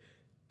just Yeah. like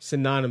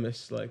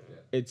synonymous. Like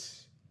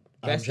it's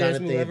I'm best trying dance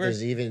to move think if ever.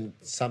 there's even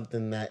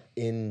something that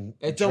in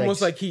It's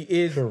almost like Drake's he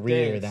is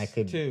career dance, that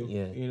could too.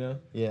 yeah. You know,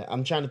 Yeah,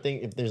 I'm trying to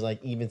think if there's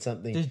like even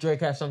something. does Drake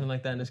have something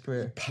like that in his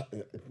career?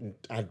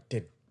 I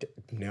did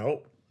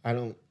no. I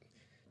don't.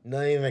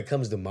 Nothing that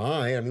comes to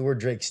mind. I mean, where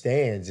Drake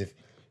stands. If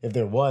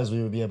there was,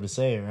 we would be able to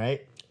say it, right?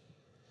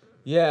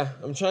 Yeah,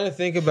 I'm trying to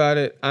think about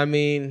it. I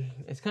mean,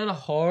 it's kind of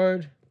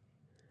hard.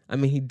 I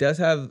mean, he does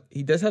have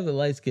the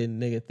light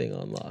skinned nigga thing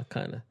on lock,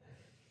 kind of.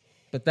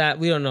 But that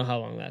we don't know how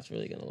long that's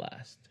really gonna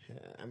last.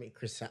 I mean,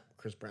 Chris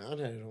Brown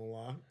had it on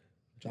lock.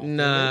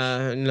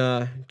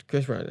 Nah.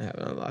 Chris Brown didn't have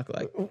it on lock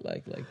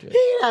like Drake. He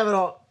didn't have it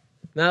on.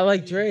 Not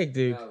like Drake,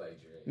 dude. Not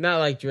like Drake. Not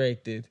like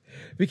Drake, dude.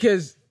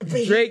 Because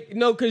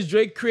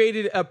Drake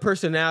created a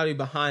personality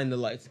behind the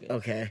light skin.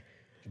 Okay.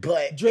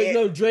 But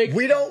Drake.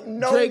 We don't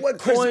know Drake what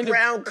Chris coined-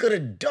 Brown could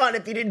have done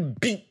if he didn't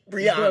beat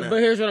Rihanna. But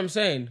here's what I'm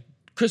saying.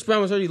 Chris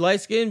Brown was already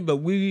light skinned, but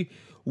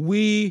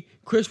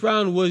Chris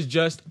Brown was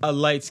just a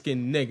light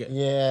skinned nigga.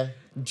 yeah.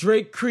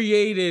 Drake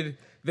created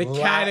the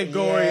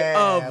category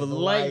yeah, of the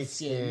light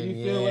skin.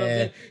 You feel what I'm yeah,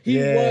 saying? He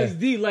yeah. was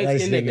the light skinned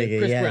Light-skinned nigga, nigga,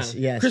 Chris yes,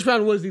 Brown. yes. Chris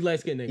Brown was the light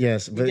skinned nigga.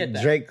 Yes, We but get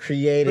that. Drake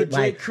created But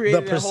Drake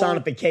created the a whole-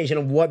 personification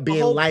of what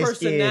being whole light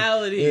skinned.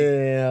 personality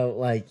Yeah,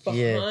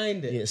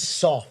 behind it. Yeah,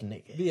 soft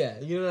nigga. Yeah,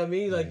 you know what I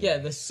mean? Like, yeah,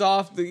 the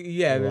soft,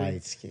 the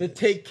Light skin. the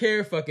take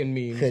care fucking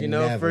memes, Could you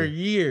know, never- for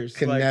years.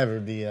 Could like, never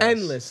be us.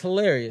 endless,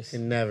 hilarious. Could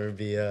never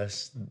be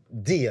us.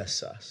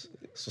 Dias us.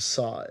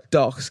 Society.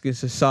 Dark skin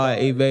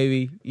society,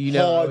 baby. You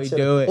know Hard how we to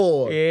do the it.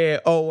 core. Yeah,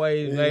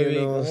 always, baby.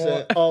 You know what I'm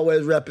saying?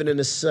 Always repping in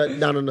the sun,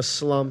 down in the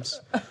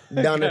slums.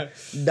 down.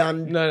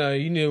 No,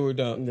 you knew we were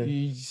done.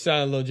 You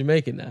sound a little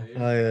Jamaican now.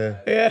 Oh, yeah.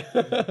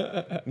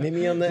 Yeah. Meet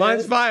me on the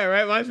Mine's end. fire,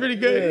 right? Mine's pretty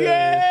good.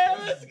 Yeah.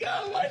 Yeah, let's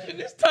go. My shit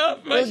is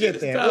tough. My We'll shit get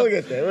is there. tough. We'll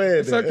get there. We'll get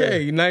It's there.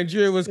 okay.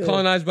 Nigeria was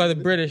colonized by the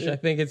British. I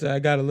think I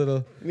got a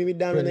little. Meet me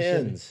down in the British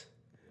ends.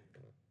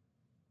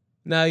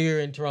 Now you're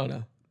in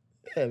Toronto.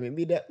 Yeah, meet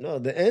me that. No,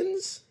 the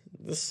ends.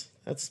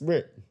 That's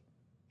Brit.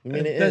 You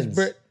mean the That's ends?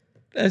 Brit.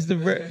 That's the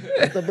Brit.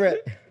 That's the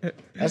Brit.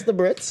 That's the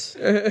Brits.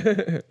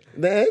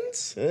 The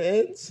ends. The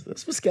ends.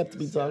 That's what Skep to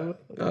be talking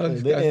about. Oh, the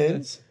disgusting.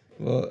 ends.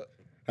 Well,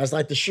 That's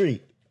like the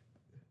street.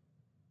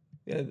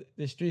 yeah,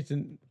 the streets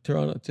in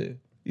Toronto too.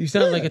 You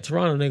sound like a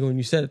Toronto nigga when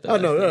you said it. Though. Oh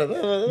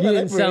no. You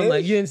didn't sound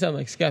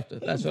like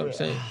Skepta. That's what I'm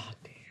saying.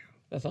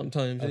 That's what I'm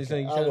telling you. I'm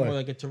saying you I sound work. more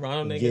like a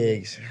Toronto nigga.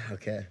 Gigs.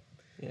 Okay.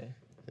 Yeah.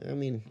 I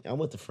mean, I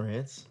went to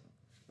France.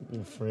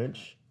 I'm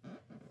French.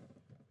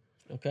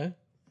 Okay.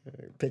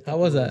 Picked How up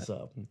was what's that?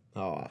 Up.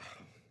 Oh.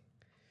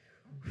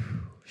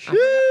 I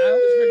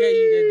always forget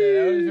you did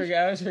that.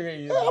 I always forget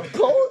you did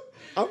that.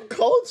 I'm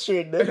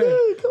cultured,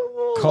 nigga. Come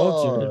on.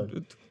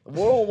 Cultured.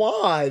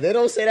 Worldwide. They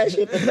don't say that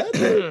shit for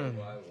nothing.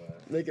 Why?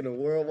 Making a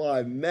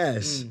worldwide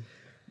mess.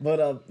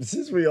 But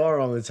since we are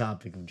on the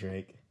topic of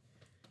Drake,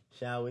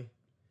 shall we?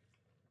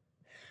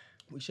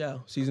 We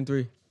shall. Season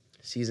 3.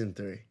 Season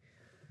 3.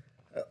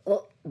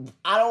 Well,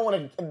 I don't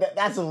want to.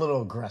 That's a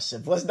little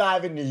aggressive. Let's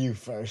dive into you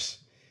first,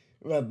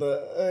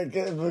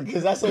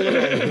 because that's a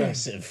little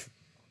aggressive.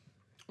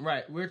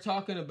 Right, we're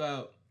talking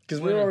about Because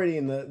we're already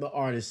in the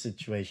artist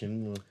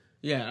situation.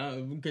 Yeah,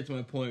 we'll get to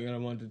my point, and I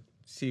wanted to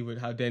see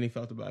how Danny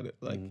felt about it.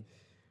 Like,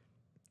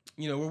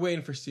 we're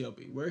waiting for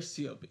CLB. Where's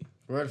CLB?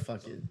 Where the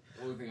fuck is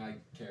The only thing I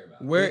care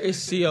about. Where is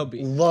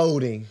CLB?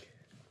 loading?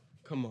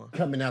 Come on.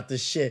 Coming out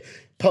this shit,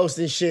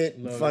 posting shit,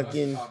 Loading.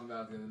 fucking Talking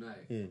about the other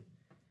night.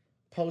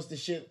 posting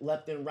shit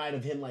left and right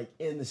of him like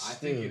in the I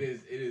studio.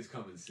 think it is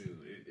coming soon.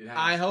 It has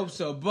I to. hope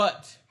so,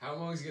 but How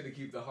long is he gonna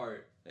keep the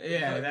heart?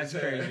 yeah, that's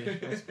crazy.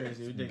 That's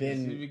crazy. Ridiculous.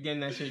 We're getting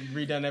that shit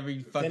redone every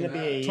fucking Gonna be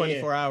a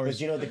 24 year. hours.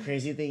 But you know what the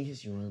crazy thing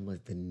is? You know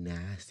what the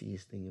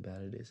nastiest thing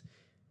about it is?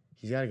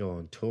 He's got to go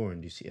on tour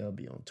and do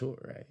CLB on tour,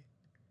 right?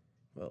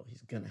 Well,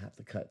 he's gonna have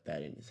to cut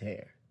that in his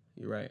hair.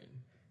 You're right.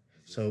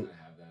 So gonna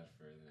have that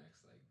for the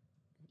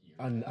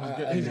next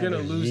year. He's gonna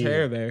lose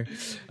hair there.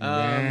 He's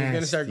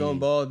gonna start going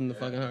bald in the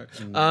fucking heart.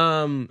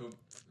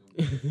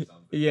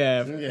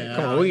 Yeah.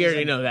 Come on, we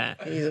already know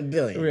that. He's a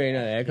billion. We already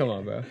know that. Come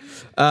on,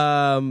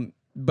 bro.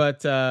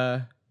 But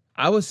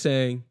I was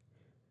saying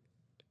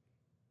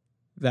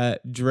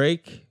that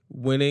Drake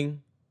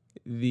winning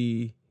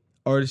the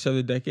Artist of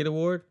the Decade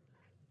award,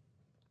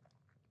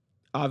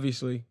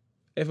 obviously,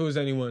 if it was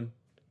anyone,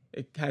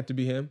 it had to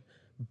be him.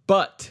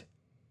 But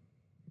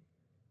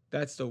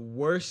that's the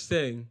worst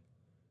thing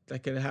that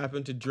could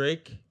happen to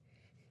Drake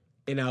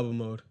in album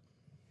mode.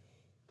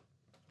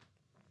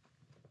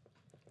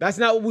 That's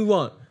not what we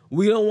want.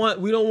 We don't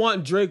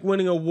want Drake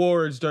winning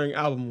awards during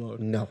album mode.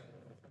 No.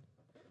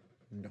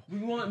 We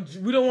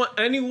don't want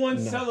anyone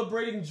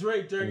celebrating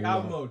Drake during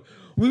album mode.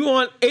 We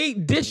want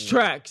 8 diss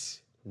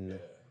tracks. No.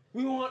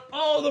 We want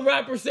all the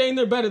rappers saying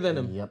they're better than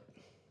him. Yep.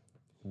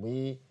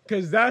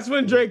 Cause that's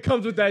when Drake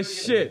comes with that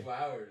shit.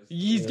 Flowers.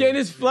 He's getting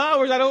his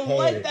flowers. I don't Hate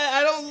like it. that.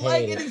 I don't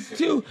like Hate it. it. It's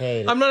too.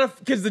 Hate it. I'm not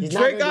because the He's not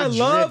Drake gonna I be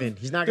love. driven.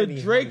 He's not the gonna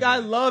be Drake I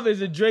hungry. love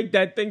is a Drake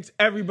that thinks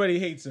everybody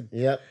hates him.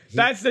 Yep.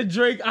 That's the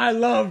Drake I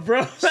love,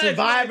 bro. That's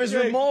Survivor's my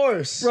Drake.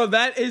 remorse. Bro.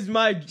 That is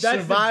my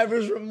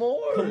Survivor's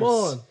remorse. Come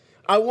on.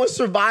 I want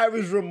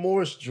Survivor's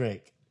remorse,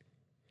 Drake.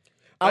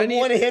 I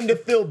wanted him to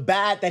feel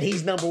bad that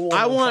he's number one.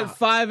 I on want top.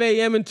 5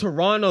 a.m. in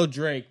Toronto,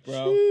 Drake,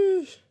 bro.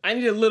 Sheesh. I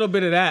need a little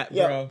bit of that,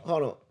 Yeah, bro.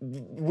 hold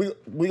on.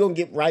 We gonna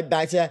get right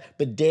back to that.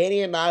 But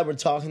Danny and I were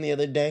talking the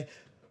other day.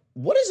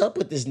 What is up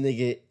with this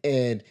nigga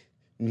and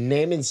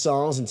naming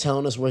songs and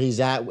telling us where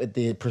he's at with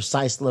the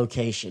precise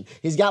location?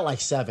 He's got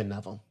like 7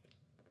 of them.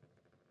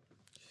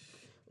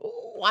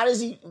 Why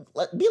does he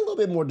be a little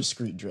bit more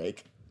discreet,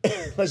 Drake?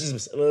 Let's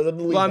just.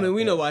 Well, I mean,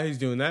 we know why he's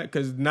doing that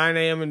because 9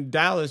 a.m. in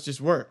Dallas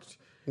just worked.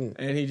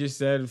 And he just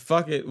said,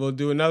 fuck it, we'll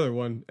do another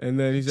one. And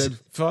then he said,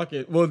 fuck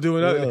it, we'll do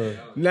another.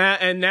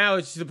 Now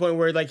it's to the point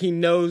where like he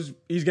knows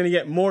he's going to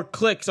get more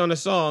clicks on a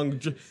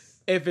song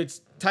if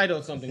it's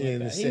titled something like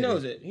that. He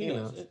knows it. He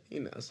knows it. He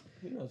knows.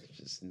 He knows it. It's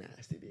just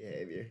nasty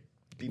behavior.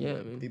 Be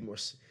man. more.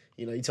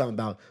 You talking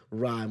about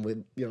rhyme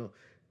with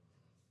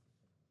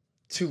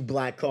 2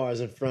 black cars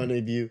in front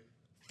of you,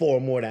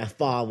 4 more that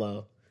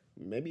follow.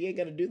 Maybe you ain't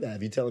got to do that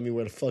if you're telling me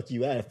where the fuck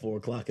you at 4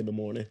 o'clock in the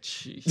morning.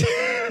 Jeez.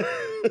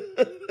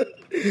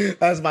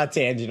 That's my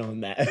tangent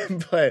on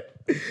that. But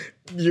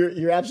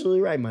you're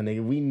absolutely right, my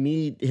nigga. We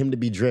need him to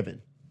be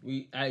driven.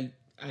 I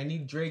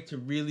need Drake to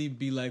really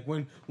be like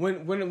when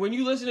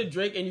you listen to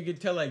Drake and you can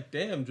tell like,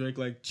 damn, Drake,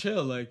 like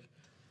chill, like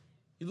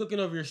you're looking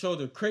over your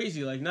shoulder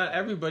crazy. Like not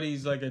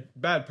everybody's like a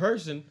bad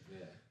person.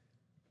 Yeah.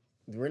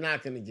 We're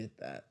not gonna get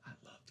that. I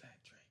love that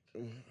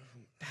Drake.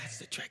 That's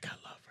the Drake I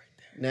love right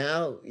there.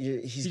 Now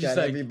he's got just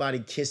like- everybody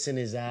kissing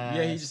his ass.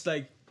 Yeah, he's just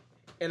like,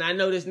 and I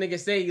know this nigga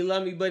say he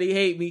love me, but he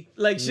hate me,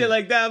 like shit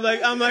like that.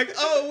 I'm like,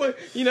 oh, what?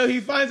 He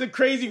finds a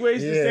crazy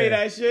ways to say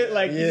that shit.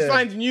 Like he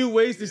finds new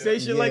ways to say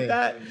shit like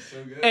that,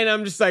 So good. and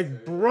I'm just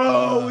like,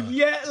 bro,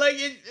 yeah, like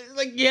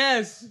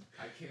yes.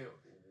 I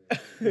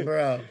can't.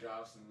 Bro.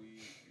 Drop some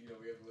weed.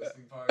 We have a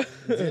listening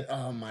party.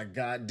 Oh my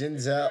God,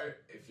 Denzel.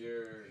 If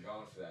you're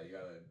going for that, you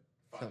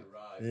gotta find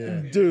a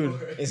ride. Yeah. Dude.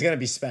 It's gonna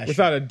be special.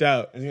 Without a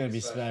doubt, It's gonna be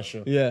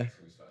special. yeah.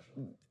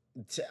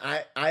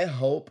 I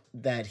hope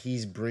that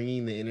he's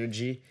bringing the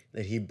energy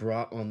that he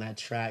brought on that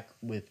track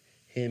with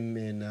him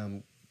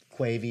and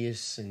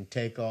Quavius and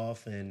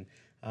Takeoff and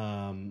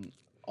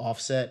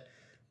Offset,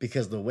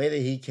 because the way that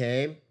he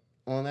came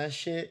on that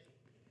shit.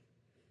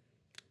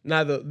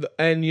 Now the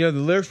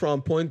lyrics were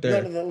on point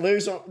there. The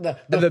lyrics,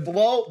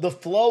 the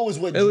flow was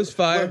what It was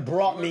fire. what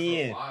brought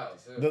me in.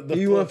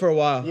 You went for a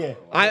while. Yeah.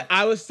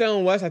 I was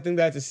telling Wes, I think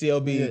that's a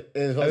CLB. Yeah,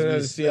 it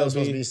was supposed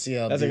to be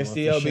CLB. That's like a one for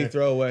CLB sure.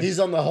 throwaway. He's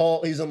on the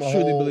whole.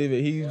 Truly believe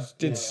it. He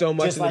did so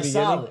much Just in the like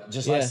beginning. Solid.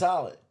 Just like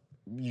Solid.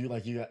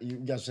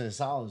 You guys saying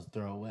Solid's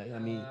throwaway. I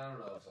mean, I don't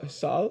know. If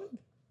Solid.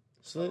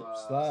 slip,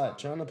 slide,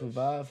 trying to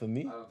provide for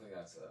me. I don't think I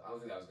was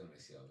gonna make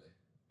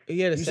CLB. He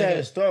had a You said second.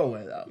 it's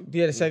throwaway though. He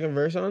had a second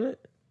verse on it.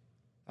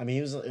 I mean,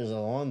 it was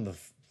on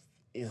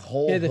the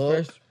whole Yeah, the hook,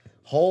 first.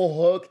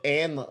 whole hook,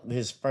 and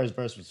his first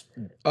verse was.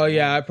 Oh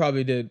yeah, I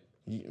probably did.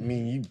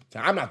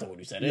 I'm not the one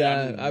who said it.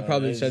 Yeah, I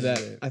probably it's said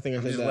just- that. I think I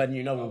I'm said just that. letting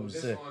you know what was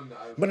This said. one,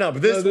 But no,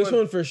 but No, this, this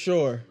one for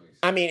sure.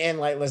 I mean, and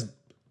like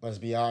let's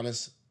be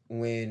honest.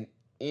 When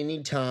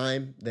any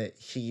time that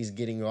he's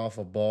getting off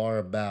a bar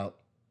about,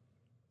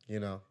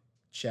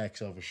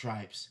 checks over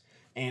stripes,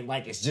 and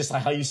like it's just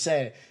like how you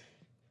said it.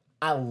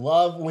 I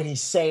love when he's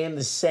saying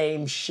the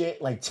same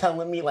shit, like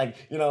telling me, like,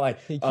 like,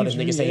 He oh, this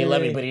keeps nigga say he love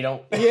me, re- but he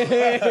don't. Yeah. You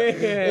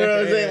know what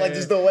I'm saying? Like,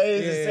 just the way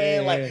he's Yeah,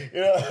 saying,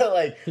 yeah, like,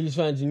 like, He just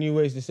finds new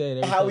ways to say it.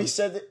 every how time. he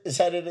said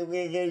it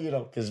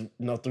again, because,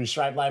 through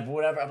stripe life or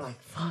whatever. I'm like,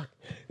 fuck.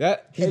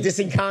 That He's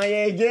dissing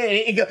Kanye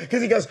again.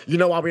 Because he goes, you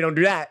know why we don't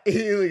do that?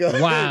 He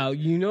goes, wow,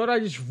 you know what I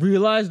just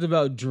realized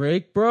about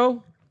Drake,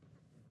 bro?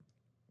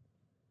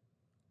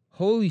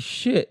 Holy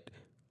shit.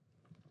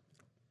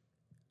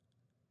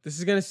 This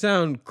is gonna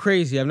sound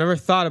crazy. I've never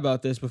thought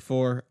about this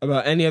before,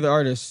 about any other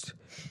artist.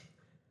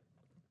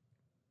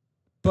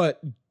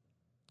 But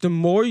the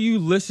more you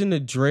listen to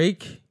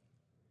Drake,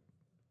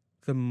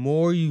 the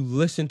more you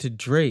listen to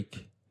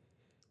Drake.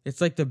 It's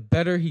like the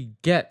better he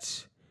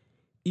gets.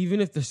 Even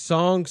if the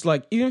song's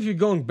like, even if you're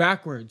going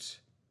backwards.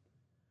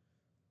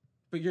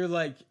 But you're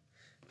like,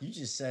 You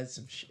just said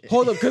some shit.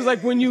 hold up, because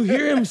like when you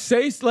hear him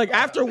say, like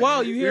after a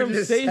while, you hear him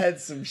just say, said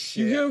some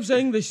shit. you hear him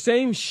saying the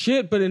same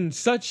shit, but in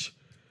such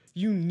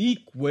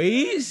unique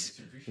ways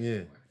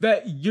Yeah.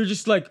 that you're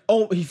just like,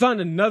 oh, he found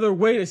another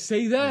way to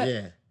say that.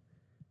 Yeah.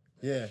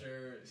 Yeah.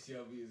 Sure,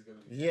 CLB is gonna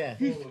be Yeah.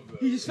 full of those.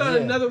 He just found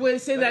another way to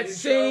say that intro,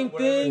 same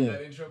whatever, thing.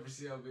 That intro for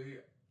CLB,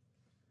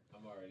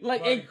 I'm already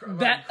Like I'm already it, cry- I'm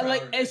that, already like,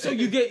 crying. and so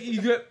you get.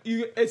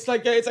 It's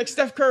like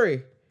Steph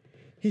Curry.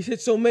 He's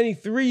hit so many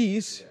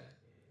threes. Yeah.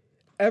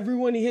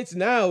 Everyone he hits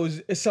now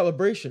is a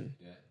celebration.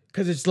 Yeah.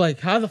 Cause it's like,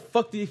 how the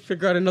fuck do you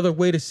figure out another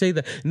way to say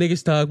that?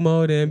 Niggas talk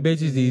more than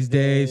bitches these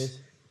days.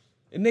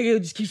 And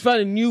nigga just keeps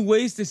finding new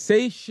ways to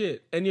say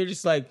shit. And you're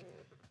just like,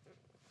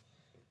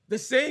 the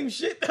same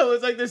shit though.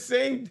 It's like the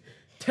same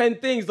 10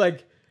 things.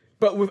 Like,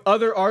 but with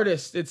other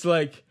artists, it's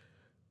like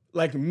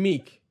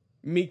Meek.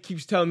 Meek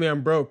keeps telling me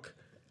I'm broke.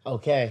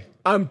 Okay.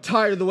 I'm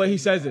tired of the way he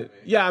says it.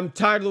 Yeah, I'm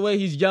tired of the way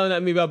he's yelling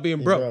at me about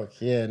being broke.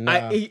 Yeah,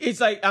 nah. It's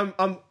like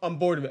I'm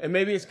bored of it, and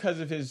maybe it's because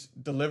of his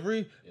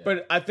delivery,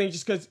 but I think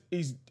just because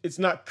it's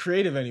not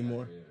creative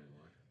anymore.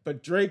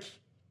 But Drake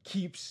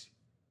keeps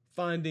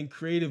finding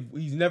creative.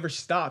 He's never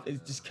stopped.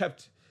 It's just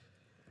kept.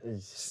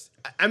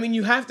 I mean,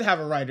 you have to have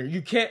a writer.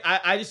 You can't.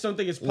 I just don't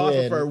think it's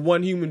possible for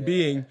one human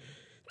being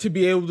to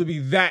be able to be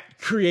that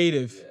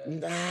creative.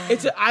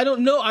 It's. I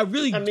don't know. I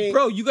mean,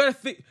 bro, you gotta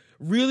think.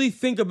 Really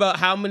think about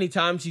how many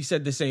times he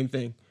said the same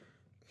thing.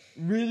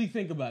 Really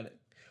think about it.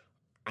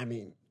 I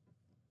mean,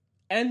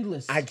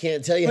 Endless. I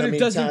can't tell you But how it many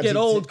doesn't times get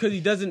old because he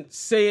doesn't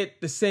say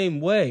it the same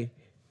way.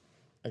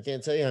 I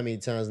can't tell you how many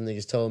times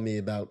niggas told me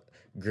about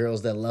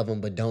girls that love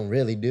him but don't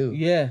really do.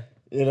 Yeah.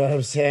 You know what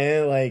I'm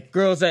saying? Like,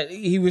 Girls that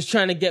he was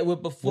trying to get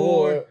with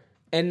before, Or-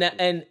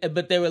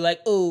 but they were like,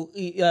 "Oh,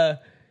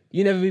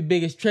 you never be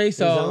big as Trey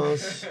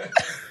Songz."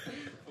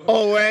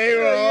 oh wait,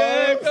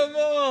 Yeah, bro. come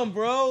on,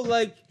 bro.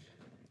 Like,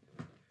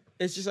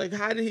 it's just like,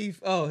 how did he?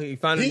 Oh, he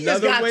found He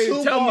just another got way to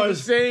two tell me the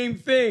bars. same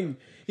thing.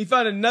 He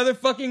found another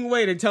fucking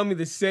way to tell me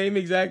the same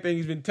exact thing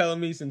he's been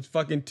telling me since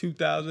fucking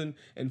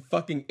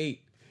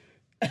 2008.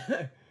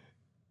 God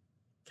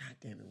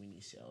damn it, we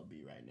need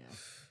CLB right now.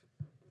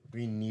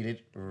 We need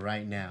it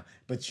right now.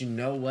 But you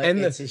know what? And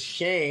it's a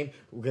shame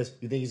because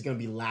you think he's gonna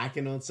be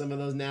lacking on some of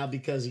those now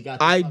because he got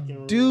the I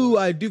fucking do,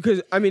 rules.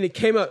 because I mean, it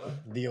came out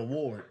The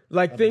award.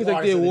 like of things like the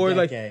Artist of award,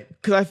 like Decade.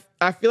 because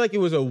I feel like it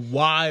was a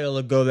while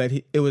ago that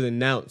it was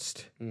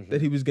announced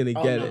that he was gonna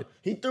Oh, get no. it.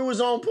 He threw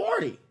his own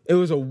party. It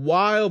was a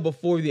while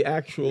before the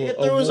actual. He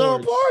threw his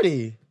own awards.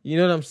 party. You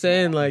know what I'm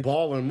saying? Like,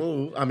 Baller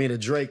move. I mean, a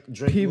Drake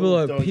people move,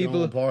 are throw your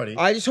people. own party.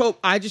 I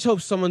just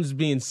hope someone's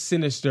being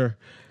sinister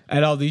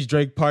at all these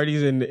Drake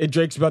parties, and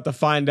Drake's about to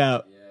find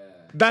out.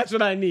 That's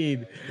what I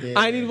need. Yeah.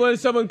 I need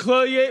someone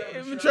betray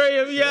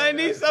him. Yeah, I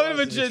need someone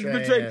to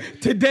betray him.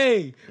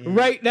 today,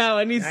 right now.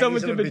 I need I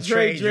someone need to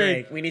betray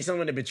Drake. We need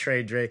someone to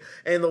betray Drake.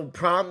 And the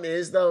problem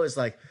is though, it's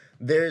like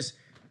there's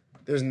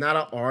not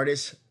an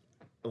artist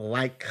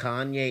like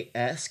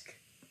Kanye-esque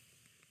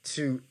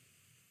to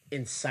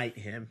incite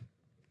him.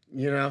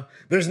 You know?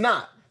 There's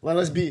not. Well,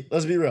 let's be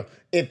real.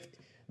 If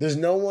there's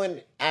no one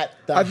at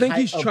the I think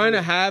height he's of trying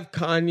to have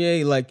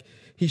Kanye like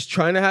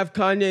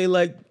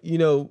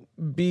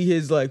be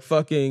his like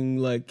fucking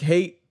like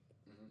hate,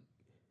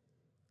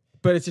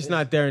 but it's just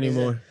not there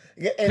anymore.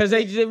 Because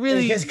they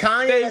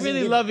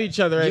really love each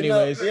other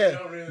anyways. Yeah,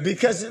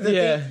 because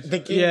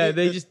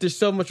There's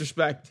so much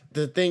respect.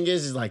 the thing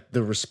is like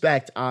the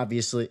respect,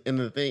 obviously, and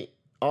the thing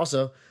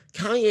also,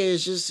 Kanye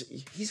is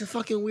he's a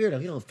fucking weirdo.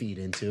 He don't feed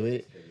into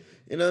it.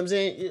 You know what I'm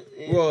saying?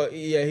 Well,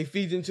 yeah, he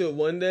feeds into it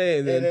one day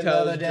and then And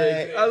tells another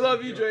Drake, day. "I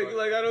love you, Drake.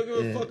 Like I don't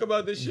give a fuck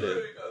about this shit."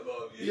 I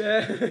love you.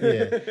 Yeah,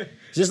 Yeah.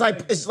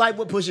 It's like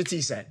what Pusha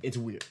T said. It's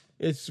weird.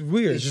 it's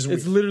weird. It's just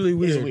It's weird. literally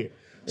weird. It's weird.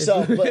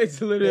 So, but,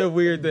 it's literally a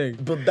weird thing.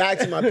 but back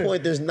to my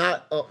point, there's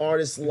not an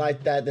artist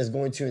like that that's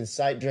going to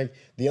incite Drake.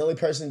 The only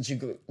person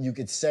that you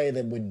could say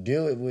that would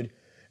do it would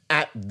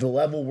at the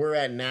level we're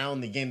at now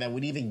in the game that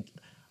would even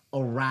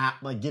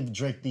give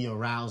Drake the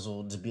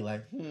arousal to be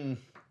like,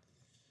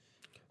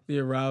 The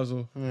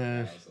arousal.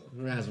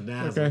 razzle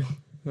dazzle.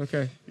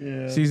 Okay.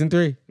 Yeah. Season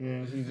 3.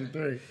 Yeah, season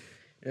 3.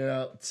 You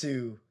know,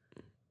 to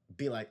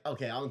be like,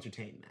 okay, I'll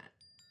entertain that.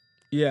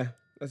 Yeah,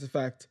 that's a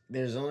fact.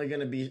 There's only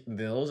gonna be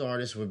those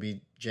artists would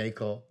be J.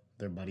 Cole,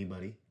 their buddy.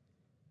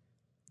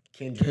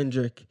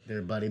 Kendrick.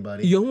 Their buddy.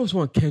 You almost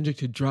want Kendrick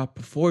to drop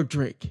before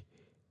Drake.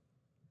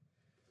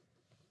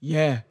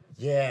 Yeah.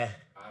 Yeah.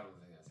 I don't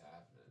think that's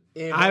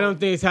happening. I don't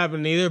think it's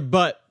happening either,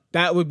 but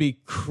that would be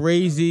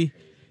crazy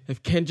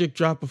if Kendrick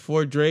dropped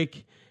before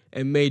Drake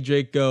and made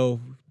Drake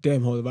go,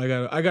 damn, hold up,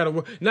 I gotta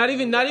work. Not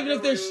even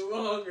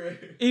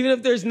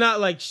if there's not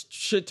like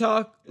shit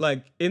talk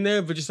like in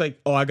there, but just like,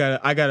 oh, I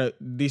gotta,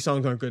 these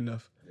songs aren't good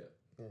enough.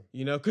 Yeah.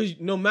 You know, because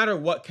no matter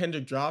what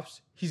Kendrick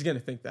drops, he's gonna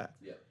think that.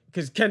 Yeah.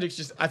 Because Kendrick's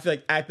just, I feel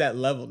like at that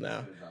level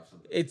now. Gonna drop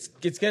something.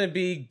 It's gonna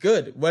be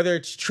good, whether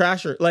it's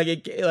trash or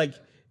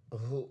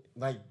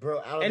Bro,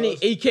 out of and those,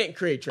 he can't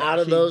create trash. out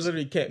of He those-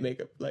 literally can't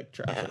make up like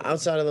trash.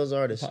 outside of those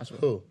artists, Impossible.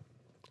 who?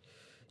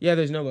 Yeah,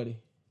 there's nobody.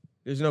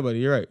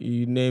 You're right.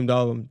 You named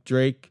all of them.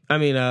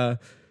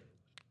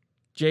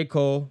 J.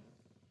 Cole,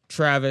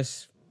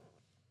 Travis,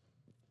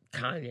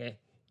 Kanye,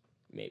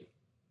 maybe.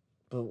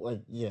 But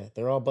like, yeah,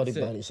 they're all buddy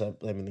That's it. buddies. So,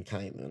 I mean, the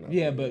Kanye man.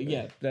 Yeah, but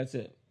yeah, that's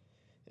it.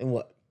 And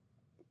what?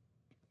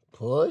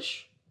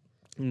 Push?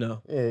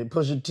 No, Yeah,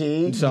 Pusha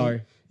T. I'm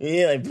sorry.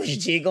 Yeah, like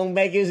Pusha T gonna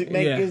make us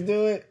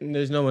do it.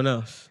 There's no one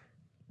else.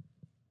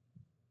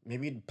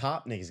 Maybe the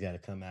pop niggas gotta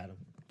come at him.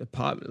 The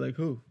pop, like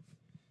who?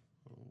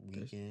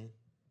 Weekend.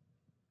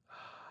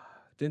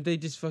 Didn't they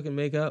just fucking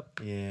make up?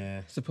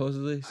 Yeah.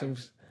 Supposedly, I don't think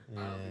the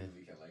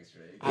Weeknd likes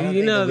Drake. I don't You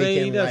think know, the he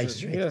Weeknd doesn't. likes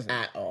He Drake doesn't.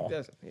 at all.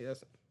 He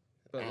doesn't.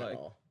 But At like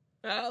all.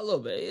 a little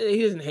bit.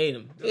 He doesn't hate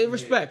him.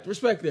 Respect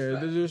there.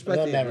 There's respect.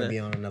 They'll there. never be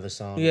on another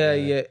song. Yeah,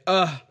 together.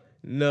 yeah.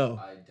 No,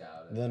 I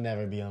doubt it. They'll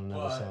never be on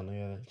another What? song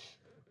together.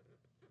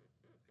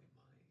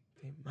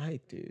 they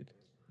might, dude.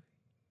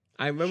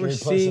 I remember Should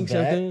we place a seeing bet?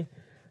 something.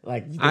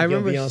 Like, you think I he'll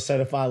remember be on s-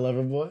 Certified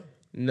Lover Boy?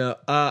 No,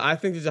 I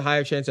think there's a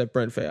higher chance that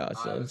Brent Fayez.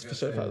 I So was for gonna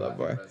certified say, love I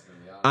boy. think Brent's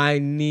gonna be on it. I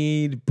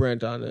need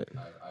Brent on it.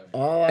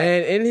 All I,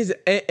 And in his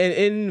and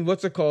in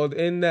what's it called?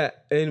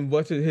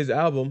 His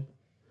album,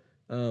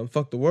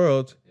 Fuck the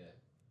World. Yeah.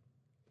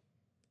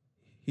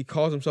 He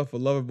calls himself a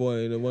lover boy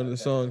in one of the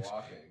Dead songs.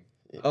 Walking.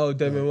 Oh,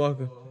 Dead Man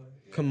Walking.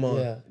 Come on.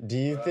 yeah. Do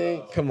you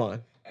think? Come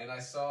on. And I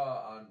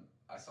saw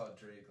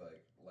Drake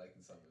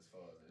liking some of his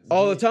photos.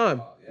 All the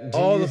time. Yeah. Do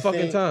All you the fucking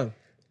think- time.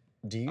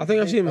 Do you I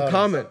think I've seen him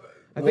comment.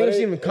 I think I've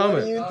seen him What do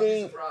comment. you I'll be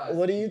think? surprised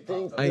What do if you he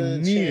think? pops up. I the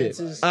need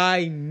chances, it.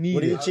 I need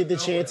What do you it. think the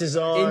chances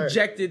are?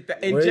 Inject What do you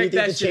that think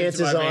the shit into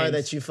chances my are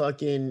veins.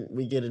 that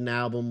we get an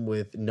album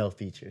with no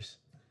features?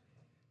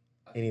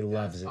 I And he think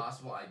loves that's it.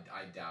 possible. I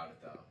doubt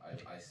it though. I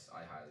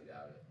highly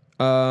doubt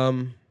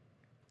it.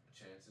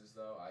 Chances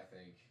though, I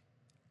think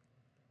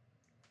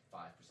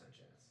 5%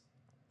 chance.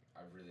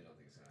 I really don't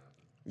think it's gonna happen.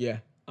 Yeah,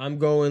 I'm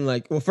going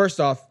first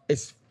off,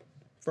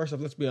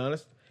 let's be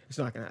honest, it's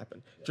not gonna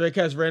happen. Drake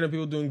has random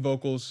people doing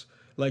vocals,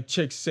 like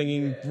chicks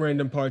singing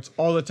random parts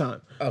all the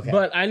time. Okay.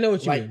 But I know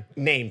what you mean. Like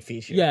name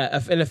feature. Yeah,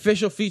 an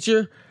official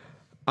feature,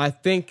 I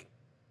think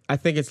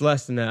it's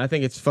less than that. I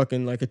think it's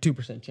fucking like a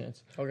 2%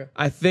 chance. Okay.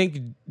 I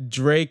think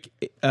Drake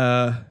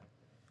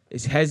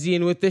is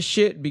hesitant with this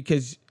shit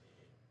because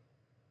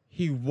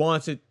he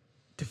wants it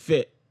to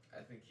fit.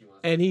 I think he wants.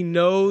 And he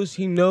knows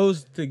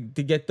to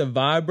get the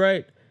vibe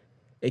right,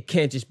 it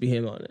can't just be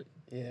him on it.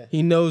 Yeah.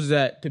 He knows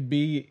that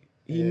he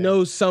Yeah.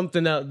 knows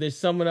something out. There's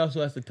someone else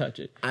who has to touch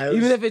it. I was-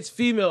 Even if it's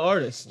female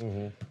artist,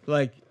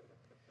 like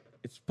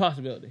it's a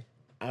possibility.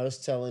 I was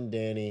telling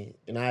Danny,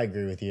 and I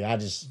agree with you. I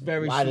just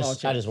Very I small just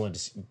I chance. just wanted to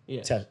see,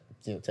 Yeah.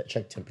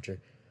 check temperature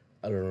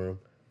of the room.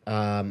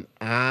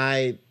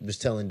 I was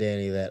telling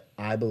Danny that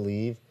I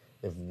believe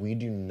if we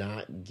do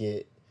not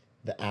get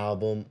the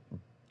album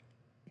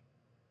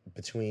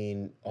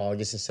between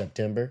August and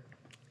September,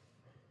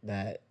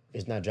 that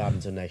it's not dropping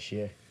until next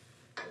year.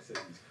 I said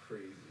he's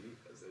crazy.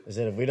 I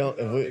said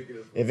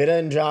if it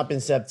doesn't drop in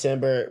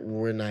September,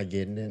 we're not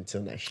getting it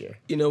until next year.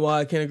 You know why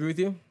I can't agree with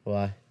you?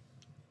 Why?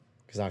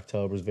 Because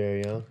October's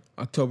very young.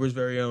 October's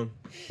very own.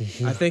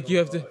 I think you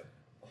have to.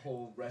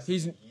 Whole rest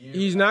He's of the year.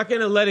 he's not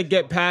gonna let it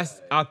get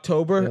past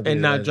October He'll do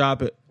and not that.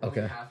 drop it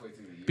Okay. halfway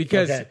through the year.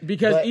 because Okay,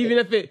 but- even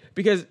if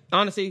because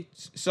honestly,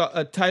 so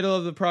a title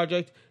of the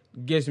project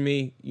gives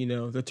me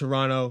the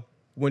Toronto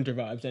winter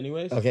vibes,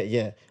 anyways. Okay,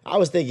 yeah. I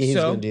was thinking he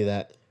was So? going to do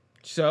that.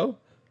 So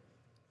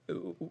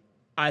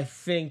I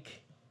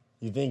think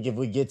You think if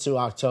we get to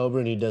October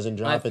and he doesn't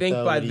drop it, though,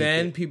 by what do you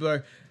then think? people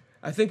are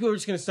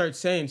just gonna start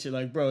saying shit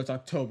like, bro, it's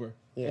October.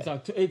 Yeah.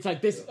 It's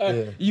like this.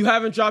 Yeah. You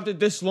haven't dropped it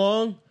this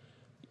long.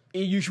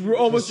 You should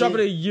almost see- drop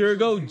it a year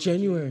ago,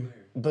 January.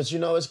 But you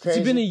know what's crazy?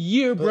 It's been a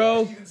year,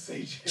 bro. You can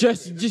say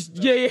Just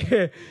yeah.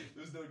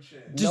 there's no chance.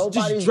 Just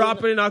Nobody's drop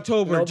been- it in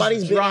October. Nobody's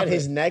Just been drop at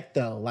his it. neck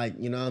though. Like,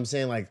 you know what I'm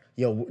saying? Like,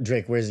 yo,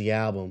 Drake, where's the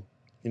album?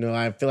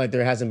 I feel like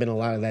there hasn't been a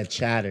lot of that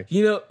chatter.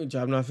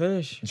 Job not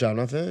finished. Job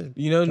not finished.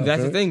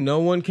 That's the thing. No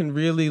one can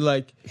really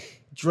like.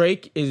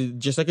 Drake is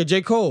just like a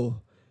J.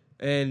 Cole.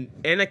 And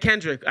a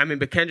Kendrick. I mean,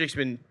 but Kendrick's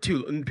been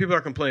too. People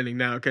are complaining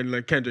now.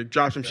 Kendrick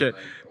dropped some shit,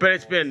 but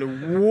it's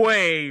been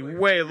way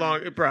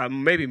long. Probably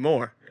maybe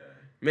more,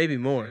 maybe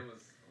more.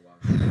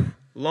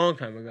 Long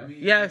time ago.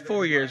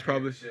 4 years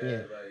probably.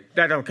 Yeah.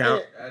 That don't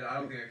count. I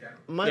don't think I count.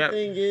 My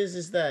thing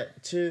is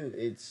that too.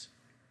 It's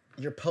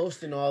you're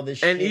posting all this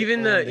shit. And even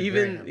on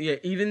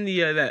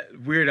the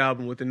that weird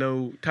album with the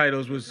no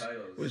titles was Yeah.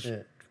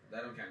 yeah.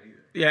 That don't count either.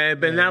 Yeah,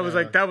 but that was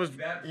like that was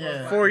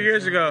Yeah. 4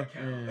 years ago.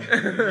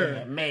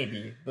 Yeah,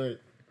 maybe, but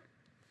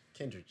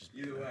Kendrick just.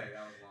 Either way, that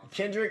was long.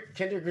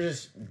 Kendrick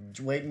was just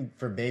waiting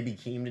for Baby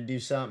Keem to do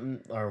something,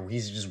 or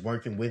he's just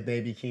working with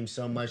Baby Keem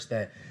so much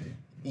that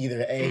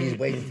either A, he's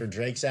waiting for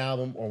Drake's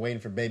album or waiting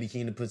for Baby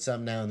Keem to put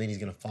something out, and then he's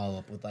gonna follow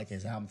up with like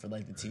his album for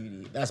like the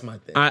TVD. That's my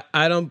thing.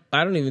 I don't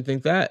even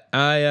think that.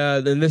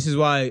 And this is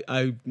why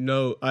I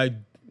know I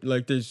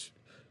like this.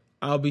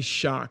 I'll be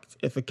shocked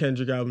if a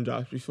Kendrick album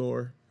drops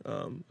before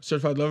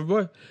Certified Lover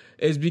Boy,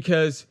 is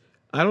because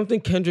I don't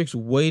think Kendrick's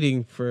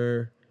waiting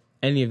for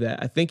any of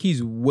that. I think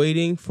he's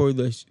waiting for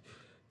the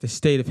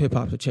state of hip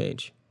hop to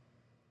change.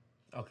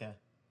 Okay. I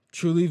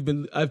truly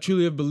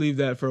have believed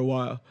that for a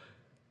while.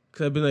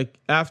 Because I've been like,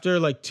 after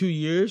like 2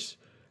 years,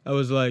 I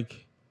was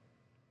like,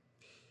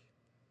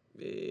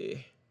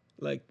 he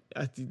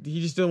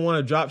just doesn't want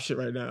to drop shit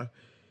right now.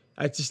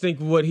 I just think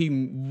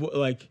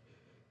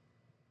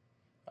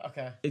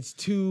Okay. it's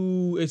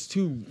too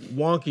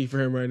wonky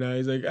for him right now.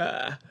 He's like,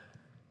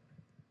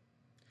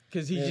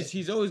 because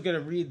he's always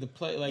gonna read the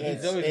play, like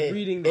he's always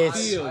reading the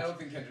field. I don't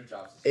think Kendrick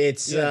drops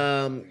this. It's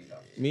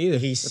Me either.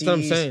 That's what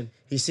I'm saying.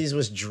 He sees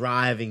what's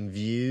driving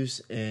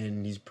views,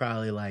 and he's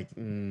probably like,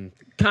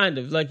 Kind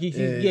of like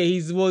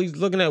he's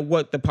looking at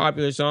what the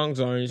popular songs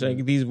are, and he's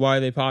like, these why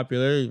they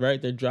popular, right?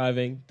 They're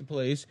driving the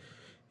plays,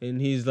 and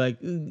he's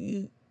like,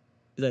 nah,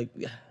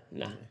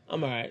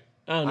 I'm all right.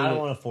 I I don't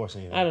want to force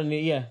anything. I don't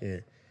need. Yeah.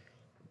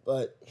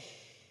 But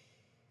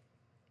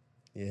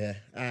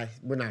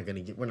we're not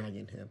getting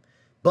him.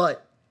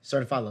 But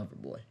Certified Lover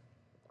Boy.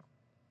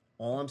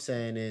 All I'm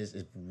saying is,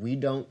 if we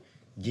don't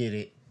get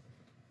it,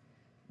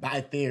 my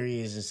theory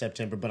is in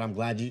September. But I'm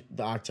glad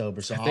the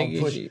October. So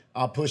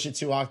I'll push it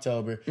to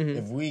October. Mm-hmm.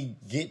 If we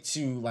get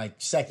to like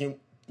second,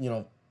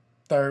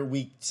 third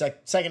week,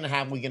 second and a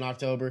half week in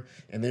October,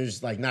 and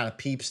there's like not a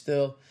peep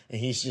still, and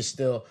he's just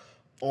still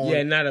on.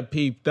 Yeah, not a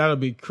peep. That'll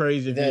be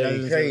crazy.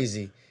 That'd be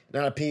crazy.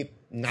 Not a peep.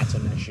 Not till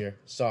next year.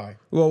 Sorry.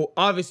 Well,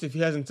 obviously, if he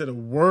hasn't said a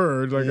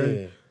word,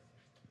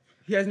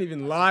 he hasn't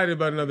even lied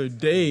about another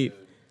date.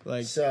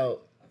 Like,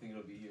 So I think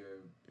it'll be here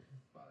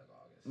by like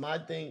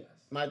August.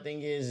 my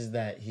thing is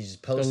that he's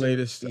posting the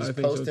latest. He's I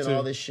think posting so too.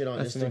 all this shit on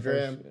That's my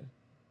Instagram.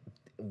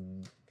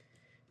 first,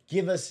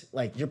 Give us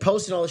you're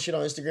posting all this shit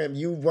on Instagram.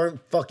 You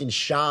weren't fucking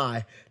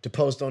shy to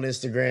post on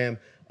Instagram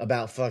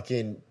about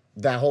fucking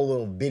that whole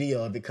little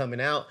video of it coming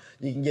out.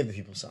 You can give the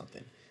people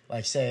something.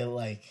 Like say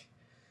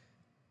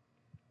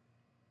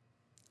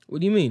What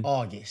do you mean?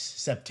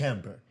 August,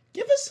 September.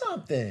 Give us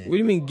something. What do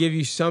you mean give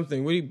you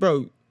something?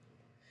 Bro,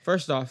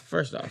 first off,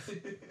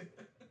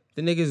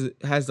 the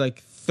niggas has like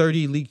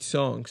 30 leaked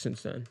songs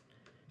since then.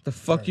 The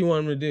fuck you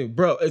want him to do?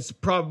 Bro, it's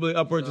probably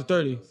upwards of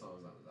 30.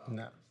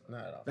 No,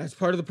 not at all. That's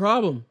part of the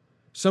problem.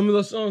 Some of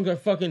those songs are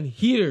fucking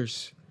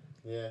heaters.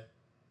 Yeah.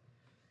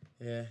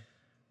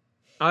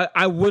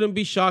 I wouldn't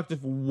be shocked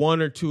if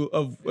one or two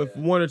of them end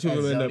up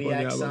on the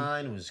Zodiac album.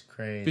 Sign was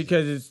crazy.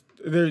 Because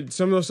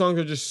some of those songs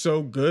are just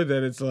so good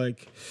that it's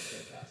like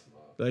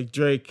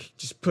Drake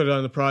just put it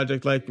on the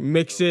project, like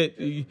mix it,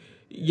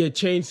 you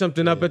change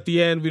something up at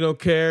the end, we don't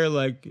care,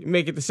 like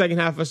make it the second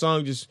half of a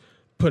song, just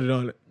put it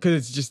on it because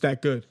it's just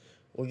that good.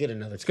 We'll get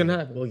another. It's gonna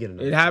happen. We'll get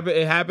another.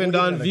 It happened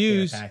on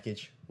Views.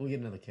 Package. We'll get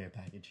another care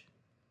package.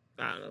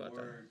 I don't know about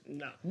that.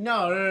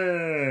 No.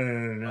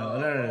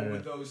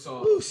 With those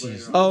songs.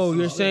 later on. Oh,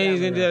 you're saying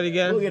he's gonna do that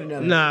again? We'll get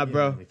another. Nah, we'll get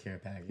bro. another care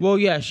package. Well,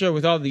 yeah, sure,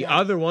 with all the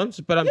other ones,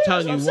 but I'm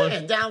telling you, that's what I'm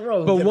saying, down the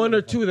road. but we'll one get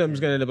or two of them is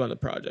gonna end up on the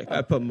project.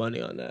 I put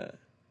money on that.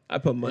 I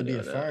put money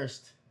It'd on be a that.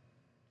 first.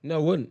 No,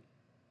 it wouldn't.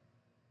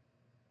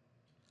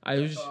 I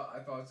I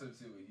thought so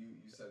too. You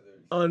said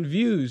that. on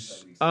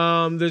Views.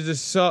 There's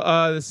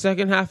the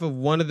second half of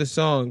one of the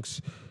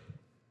songs.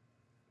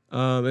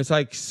 It's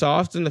like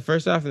soft in the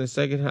first half, and the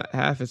second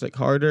half it's like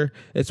harder.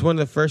 It's one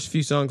of the first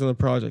few songs on the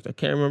project. I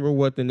can't remember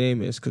what the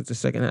name is because it's the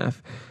second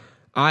half.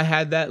 I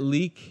had that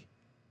leak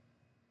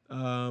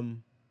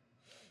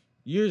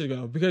years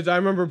ago because I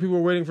remember people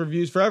were waiting for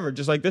Views forever,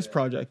 just like this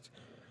project.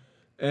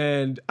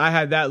 And I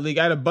had that leak.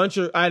 I had a bunch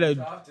of.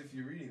 Dropped if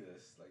you're reading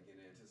this, like in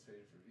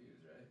anticipated for Views,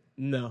 right?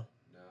 No.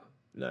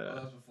 No,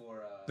 that was before.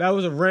 That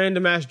was a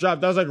random ass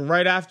drop. That was like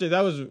right after.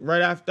 That was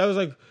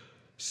like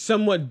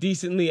somewhat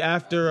decently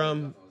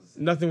after.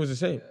 Nothing was the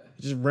same.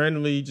 Just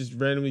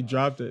randomly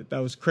dropped it. That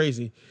was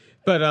crazy.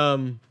 But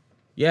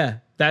yeah,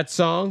 that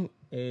song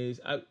is.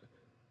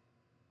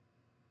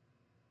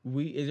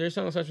 Is there a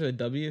song that starts with a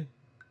W?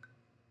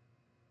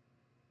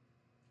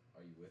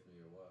 Are you with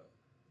me or what?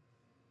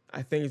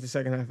 I think it's the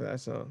second half of that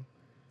song.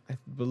 I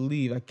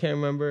believe. I can't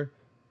remember.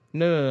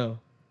 No.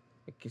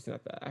 It's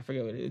not that. I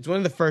forget what it is. It's one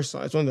of the first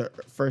songs. It's one of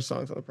the first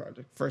songs on the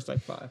project. First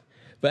like 5.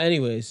 But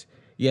anyways,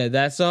 yeah,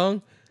 that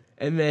song.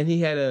 And then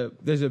he had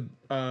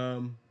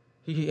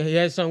he had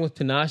a song with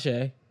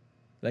Tinashe,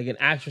 like an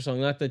actual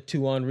song, not the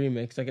 2 On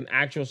remix, like an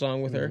actual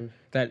song with her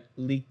that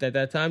leaked at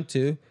that time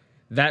too.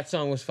 That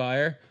song was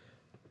fire.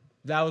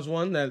 That was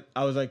one that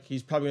I was like,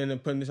 he's probably gonna end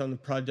up putting this on the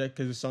project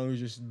because the song was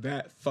just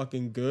that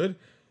fucking good.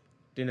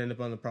 Didn't end up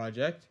on the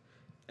project.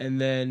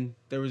 And then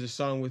there was a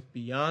song with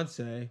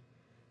Beyonce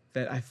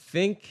that I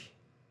think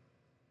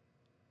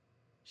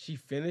she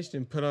finished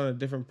and put on a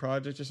different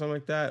project or something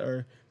like that,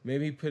 or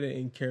maybe put it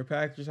in Care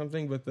Package or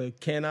something. But the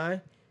Can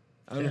I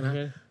don't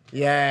know.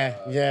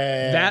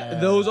 Yeah.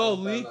 Those all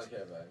leaked.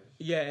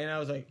 Yeah, and I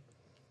was like,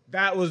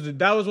 that was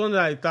one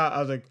that I thought I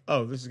was like,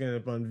 oh, this is gonna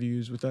end up on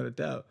Views without a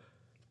doubt.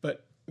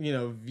 But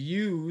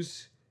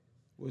Views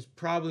was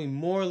probably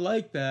more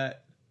like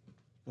that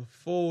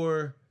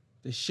before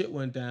the shit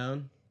went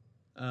down,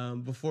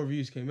 before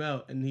Views came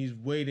out, and he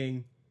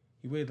waited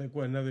like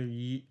another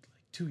year, like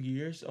 2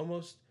 years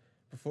almost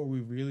before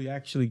we really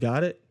actually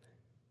got it.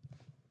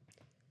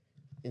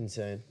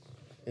 Insane.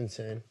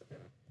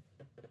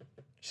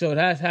 So it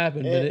has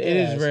happened, but it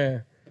is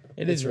rare.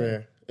 It's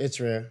rare. It's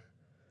rare.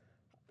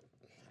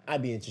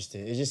 I'd be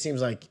interested. It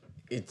seems like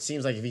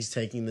if he's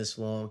taking this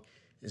long,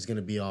 it's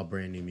gonna be all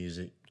brand new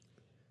music.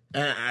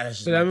 And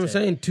but I'm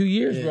saying 2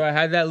 years, bro. I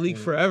had that leak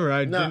forever.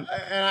 I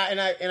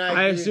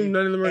assumed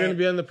none of them were gonna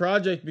be on the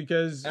project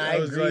because I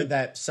agree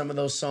that some of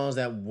those songs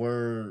that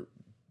were,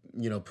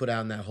 put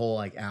out in that whole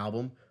like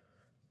album,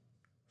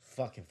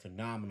 fucking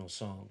phenomenal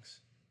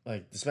songs.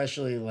 Like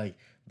especially like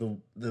there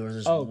was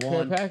this one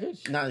Care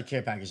Package? Not the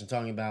Care Package. I'm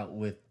talking about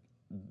with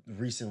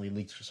recently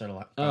leaked for sort of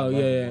like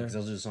because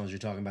those are the songs you're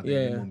talking about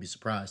that you won't be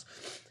surprised.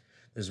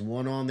 There's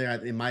one on there.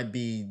 It might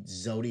be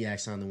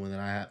Zodiac's on the one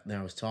that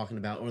I was talking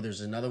about, or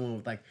there's another one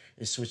with like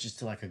it switches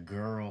to like a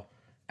girl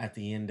at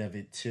the end of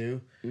it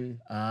too.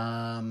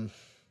 But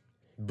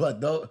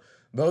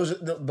those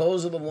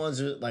are the ones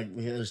that like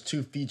there's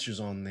 2 features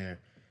on there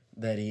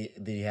that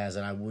he has,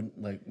 and I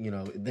wouldn't like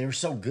they were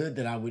so good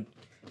that I would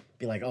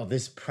be like, oh,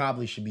 this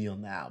probably should be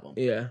on the album.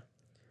 Yeah,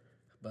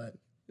 but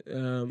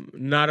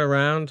Not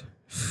Around.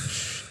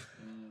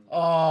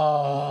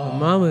 Oh,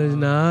 Mama is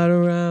not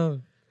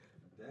around.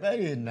 That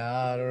is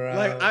not around.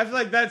 Like I feel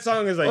like that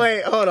song is like,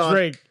 wait, hold on,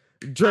 Drake,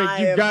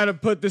 you gotta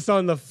put this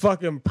on the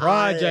fucking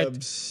project. I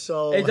am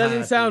so it doesn't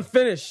happy. sound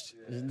finished.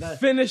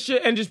 Finish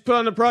it and just put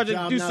on the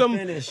project. Do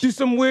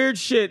some weird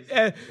shit.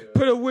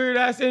 Put a weird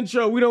ass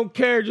intro. We don't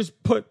care.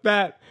 Just put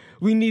that.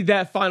 We need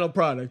that final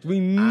product. We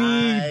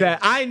need that.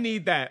 I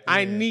need that. Yeah.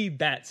 I need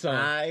that song.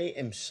 I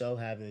am so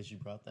happy that you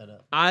brought that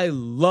up. I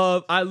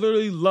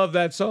literally love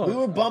that song. We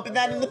were bumping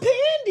that in the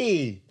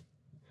Pandy.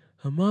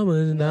 Her mama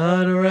is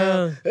not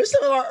around. There's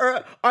some of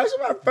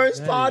our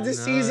first pods in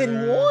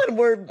season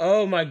 1.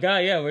 Oh my god,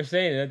 yeah, we're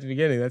saying it at the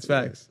beginning. That's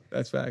facts.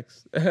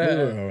 We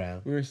were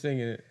around. We were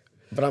singing it.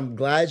 But I'm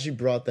glad you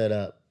brought that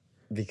up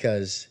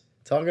because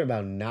talking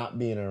about not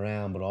being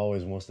around but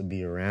always wants to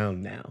be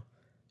around now,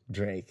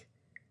 Drake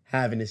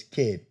having his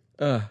kid.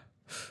 Facts.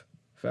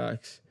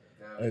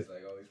 Now it's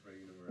like always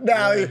bringing him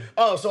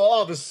around. So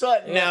all of a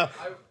sudden now.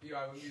 I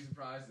wouldn't be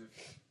surprised if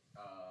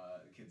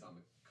the kid's on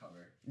the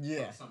cover.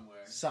 Yeah. Somewhere.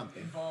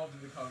 Something. Involved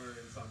in the cover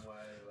in some way.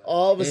 Like.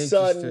 All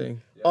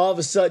of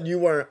a sudden you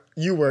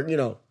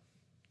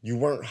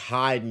weren't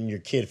hiding your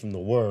kid from the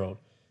world.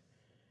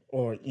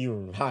 Or you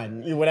were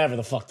hiding whatever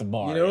the fuck the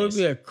bar is. It would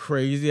be a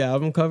crazy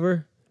album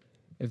cover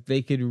if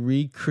they could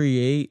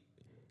recreate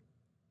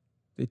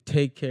the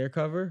Take Care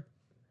cover.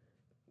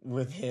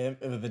 With him,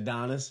 with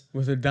Adonis?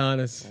 With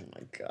Adonis. Oh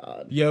my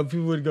god. Yo,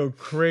 people would go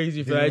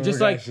crazy for that.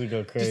 Just like,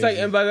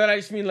 and by that I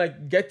just mean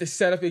like get the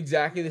setup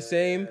exactly the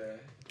same,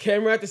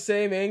 camera at the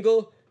same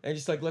angle, and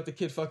just like let the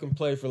kid fucking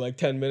play for like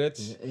 10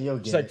 minutes.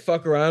 Just like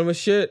fuck around with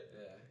shit,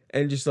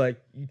 and just like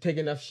you take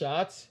enough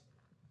shots,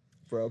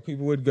 bro.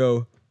 People would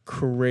go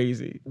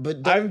crazy.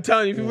 But I'm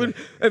telling you, people would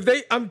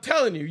I'm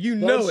telling you, you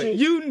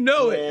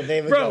know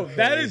it, bro.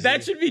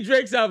 That should be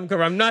Drake's album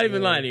cover. I'm not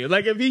even lying to you.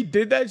 Like if he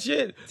did that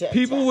shit,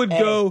 people would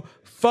go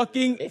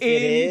fucking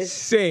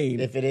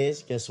insane. If it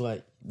is, guess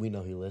what? We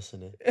know he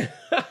listening.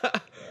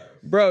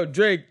 Bro,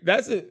 Drake,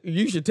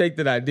 you should take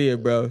that idea,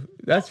 bro.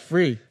 That's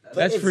free.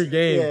 That's free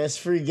game. Yeah, it's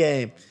free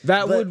game.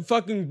 That would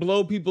fucking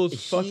blow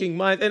people's fucking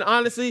minds. And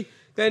honestly,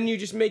 then you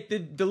just make the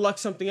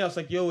deluxe something else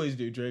like you always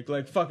do, Drake.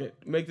 Like, fuck it.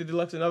 Make the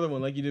deluxe another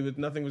one like you did with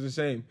Nothing Was the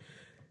Same.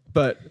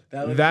 But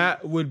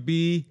that would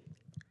be...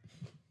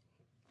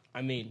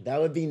 I mean...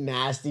 That would be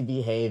nasty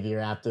behavior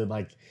after,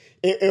 like...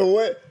 It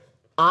would...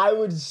 I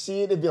would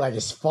see it and be like,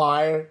 it's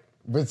fire.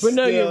 But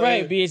no, you're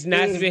right. It's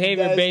nasty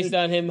behavior based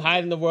on him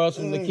hiding the world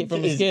from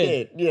his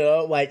kid.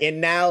 Like,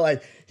 and now,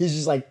 like, he's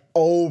just like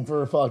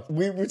over fuck.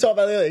 We were talking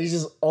about the other. He's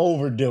just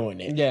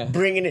overdoing it. Yeah,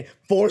 bringing it,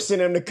 forcing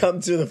him to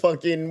come to the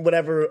fucking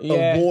whatever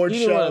award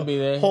show,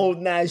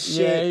 holding that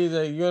shit. Yeah, he's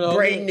like,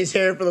 braiding his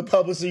hair for the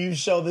public so you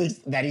show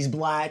that he's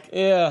black.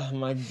 Yeah,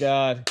 my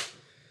god.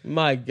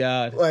 My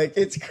God. Like,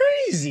 it's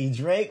crazy,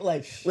 Drake.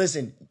 Like,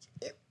 listen,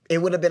 it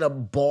would have been a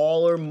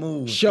baller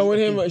move. Showing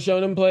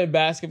him playing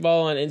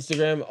basketball on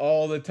Instagram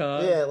all the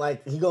time. Yeah,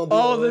 like, he gonna be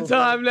All the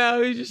time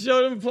now. He just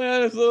showed him playing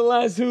on his little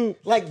ass hoop.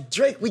 Like,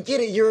 Drake, we get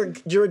it.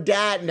 You're a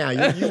dad now.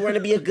 You want to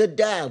be a good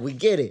dad. We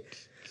get it.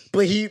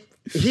 But he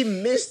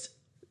missed.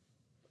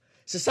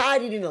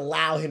 Society didn't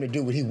allow him to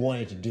do what he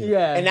wanted to do.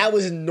 Yeah. And that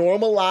was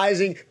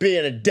normalizing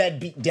being a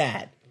deadbeat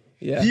dad.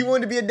 Yeah. He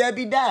wanted to be a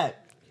deadbeat dad.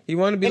 He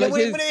wanted to be like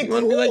his. He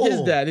wanted to be like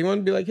his dad. He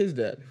wanted to be like his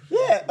dad.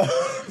 Yeah.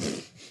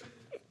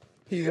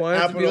 He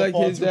wanted to be like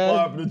his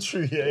dad. The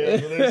tree. Yeah,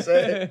 that's what they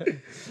say.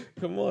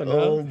 Come on, now.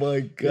 Oh my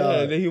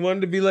God. Yeah, he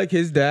wanted to be like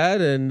his dad,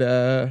 and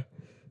the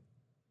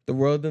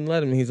world didn't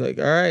let him. He's like,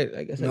 all right,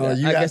 I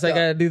guess I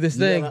gotta do this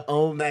thing. You gotta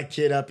own that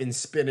kid up and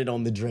spin it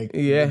on the Drake.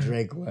 Yeah. The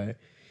Drake way.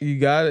 You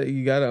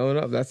gotta own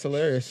up. That's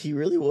hilarious. He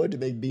really wanted to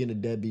make being a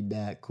deadbeat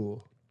dad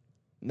cool.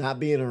 Not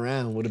being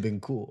around would have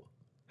been cool.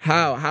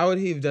 How would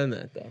he have done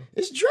that though?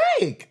 It's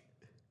Drake.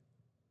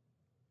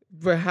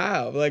 But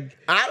how? Like,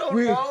 I don't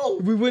know.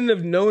 We wouldn't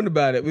have known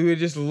about it. We would have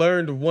just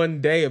learned one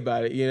day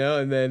about it, you know?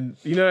 And then,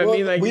 you know what I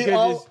mean? Like,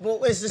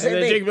 it's the same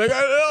and then thing. Jake would be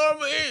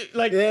like,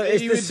 like, Yeah,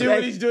 it's he the would do what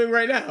same- he's doing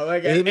right now.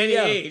 Like, at any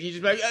Yeah. age. He's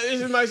just like,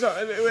 this is my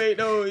son. Wait,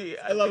 no,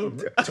 I love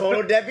him.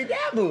 Total deadbeat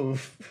dad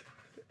move.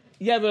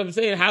 Yeah, but I'm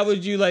saying, how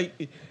would you,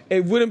 like,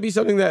 it wouldn't be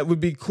something that would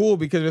be cool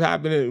because it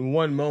happened in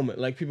one moment.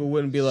 Like, people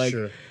wouldn't be like,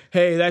 Sure.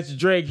 hey, that's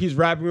Drake. He's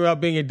rapping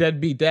about being a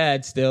deadbeat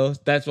dad still.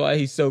 That's why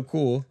he's so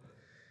cool.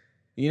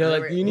 You know,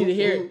 like, you need to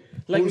hear it.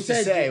 Like we who's to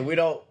said, say? We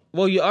don't.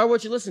 well, you are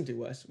what you listen to,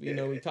 Wes. You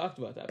know, we talked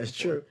about that. It's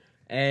before. true.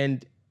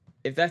 And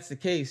if that's the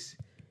case,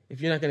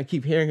 if you're not going to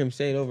keep hearing him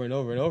say it over and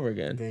over and over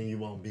again, Then you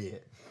won't be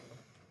it.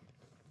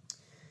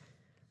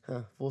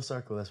 Huh, full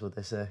circle, that's what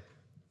they say.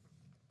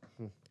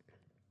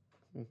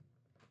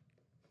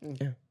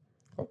 yeah.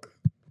 Okay.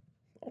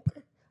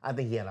 I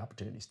think he had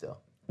opportunity still.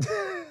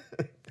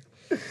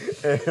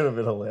 It would have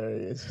been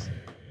hilarious.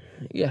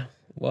 Yeah.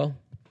 Well,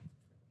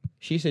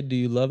 she said, "Do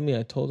you love me?"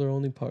 I told her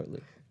only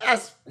partly.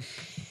 That's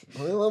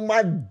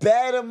my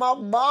bed and my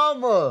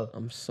mama.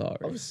 I'm sorry.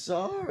 I'm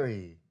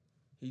sorry.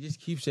 He just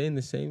keeps saying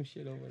the same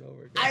shit over and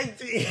over again.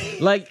 I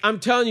Like, I'm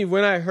telling you,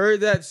 when I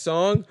heard that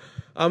song,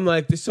 I'm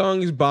like, this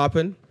song is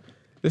bopping.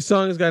 This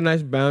song has got a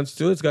nice bounce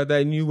to it. It's got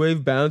that new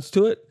wave bounce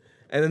to it.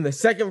 And then the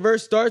second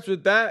verse starts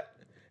with that,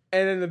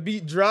 and then the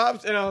beat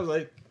drops, and I was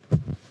like,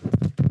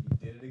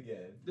 Did it again.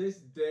 this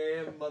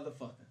damn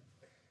motherfucker.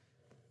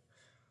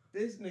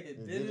 This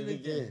nigga did it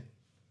again.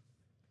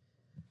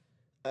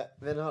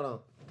 Then hold on.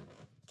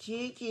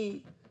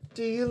 Kiki,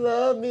 do you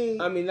love me?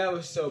 I mean, that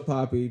was so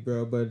poppy,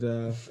 bro, but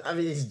I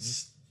mean, it's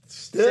just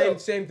still.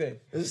 same thing.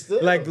 It's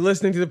still. Like,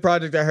 listening to the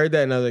project, I heard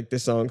that, and I was like,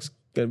 this song's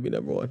gonna be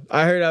number one.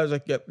 I was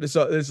like, yep, this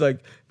song, it's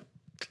like,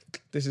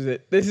 this is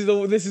it. This is the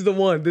one. This is the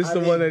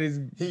one that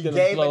he gonna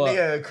gave a blow up.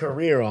 nigga a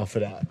career off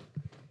of that.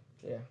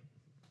 Yeah.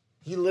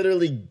 He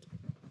literally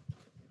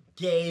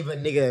gave a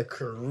nigga a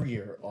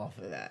career off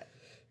of that.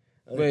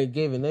 Wait,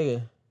 gave a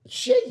nigga.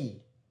 Shiggy.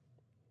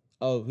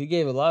 Oh, he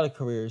gave a lot of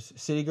careers.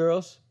 City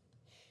Girls,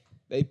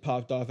 they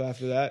popped off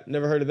after that.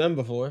 Never heard of them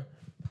before.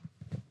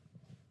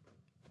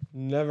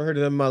 Never heard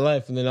of them in my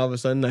life, and then all of a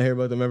sudden I hear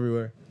about them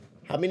everywhere.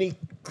 How many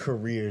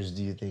careers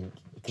do you think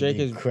Drake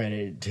be is-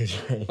 credited to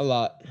Drake? A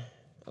lot.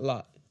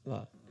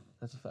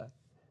 That's a fact.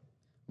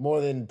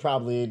 More than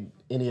probably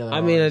any other. I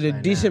mean, artist a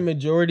right decent now.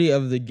 majority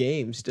of the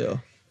game still.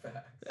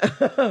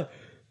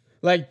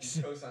 Like,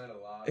 Co-signed a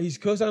lot. he's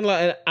co-signed a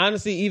lot, and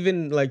honestly,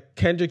 even like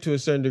Kendrick to a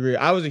certain degree.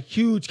 I was a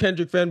huge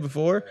Kendrick fan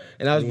before,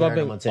 and I was You heard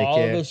him bumping on Take all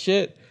Care. of his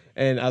shit,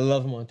 and I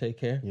love him on Take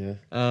Care. Yeah.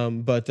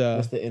 But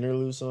What's the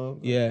interlude song?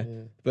 yeah,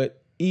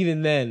 but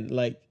even then,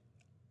 like,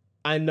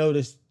 I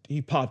noticed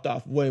he popped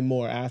off way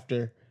more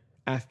after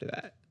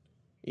that.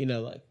 You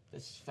know, like,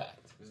 this is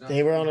fact. There's not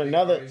They were on many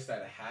another- artists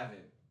that haven't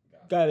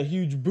Got a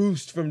huge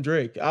boost from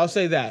Drake. I'll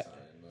say that,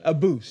 a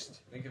boost.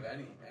 think of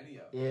any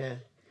of them. Yeah.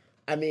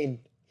 I mean,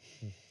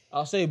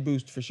 I'll say a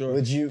boost for sure.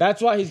 Would you-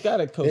 That's why he's got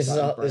a this is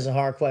cosign. this is a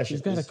hard question.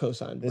 He's got a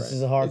cosign. This Brett.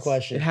 is a hard It's-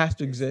 question. It has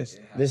to exist.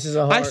 This is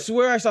a I hard.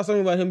 swear I saw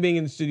something about him being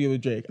in the studio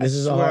with Drake. This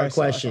is a swear hard I saw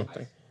question.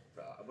 something.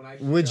 When I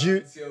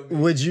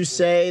Would you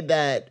say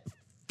that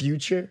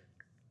Future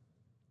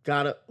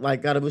got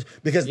a boost?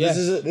 Because Yes.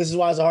 this is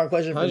why it's a hard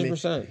question for me.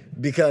 100%.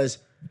 Because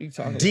You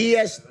talking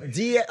DS.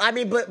 I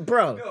mean, but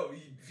bro, No,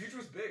 Future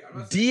was big. I'm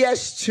not saying all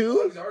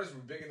DS2. these artists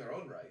were big in their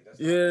own right. That's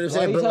You know what I'm Why are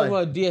saying? you But talking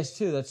like, about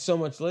DS2? That's so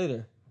much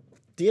later.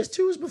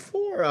 DS2 was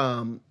before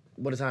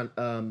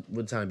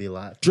Would Time Be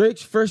Alive?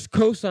 Drake's first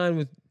cosign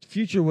with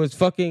Future was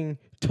fucking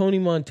Tony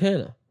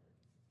Montana.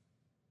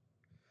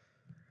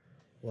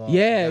 Well,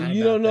 Yeah, I forgot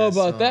you don't know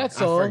about song. that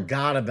song. I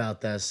forgot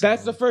about that song.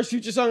 That's the first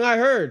Future song I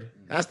heard.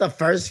 That's the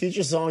first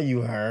Future song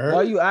you heard. Why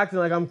are you acting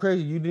like I'm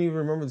crazy? You didn't even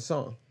remember the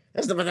song.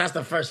 That's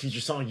the first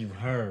Future song you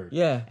heard.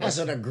 Yeah. That's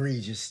an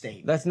egregious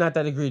statement. That's not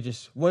that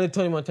egregious. When did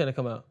Tony Montana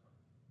come out?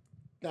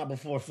 Not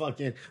before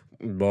fucking.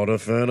 But a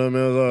phantom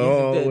is Yes,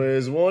 it did.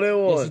 always wanted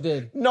one. Yes, it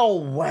did. No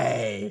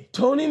way.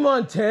 Tony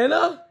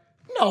Montana?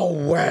 No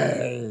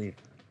way.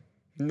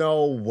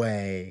 No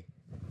way.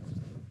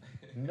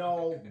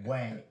 No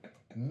way.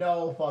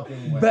 No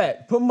fucking way.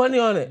 Bet. Put money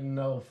on it.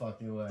 No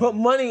fucking way. Put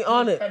money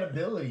on Put it.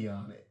 credibility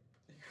on it.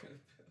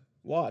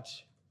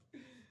 Watch.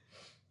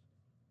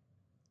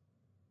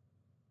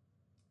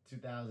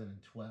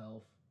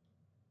 2012.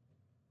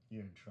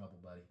 You're in trouble,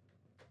 buddy.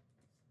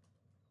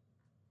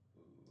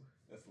 Ooh,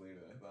 that's later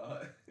than I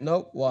thought.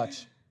 Nope.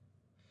 Watch.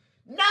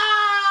 No!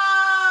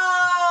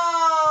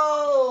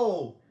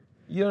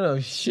 You don't know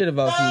shit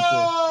about Future.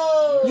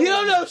 No! You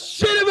don't know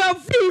shit about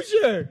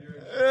Future.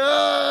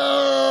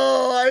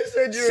 No! I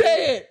said you.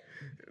 Say it.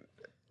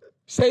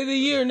 Say the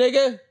year,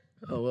 nigga.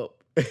 Oh well,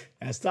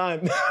 that's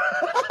time.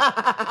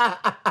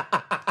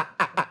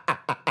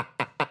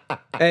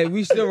 Hey,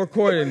 we still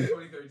recording.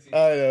 2013. I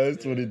know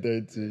it's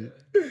 2013.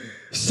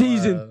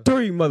 Season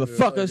 3,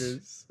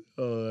 motherfuckers.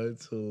 Oh,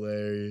 that's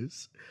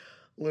hilarious.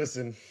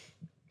 Listen,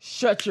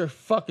 Shut your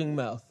fucking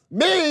mouth.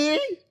 me?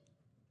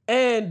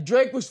 And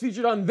Drake was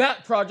featured on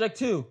that project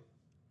too.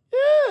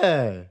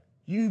 Yeah.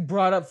 You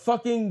brought up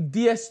fucking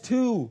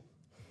DS2.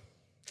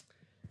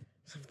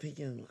 I'm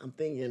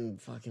thinking,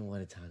 fucking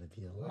what a time to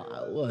be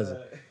alive. Was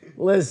it?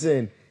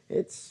 Listen,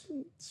 it's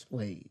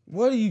late.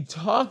 What are you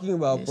talking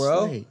about, It's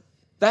bro? late.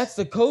 That's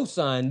the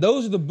cosign.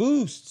 Those are the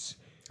boosts.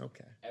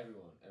 Okay.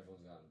 Everyone's got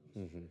a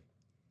boost.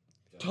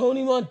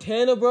 Tony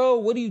Montana, bro.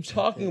 What are you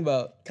talking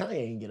about? Kanye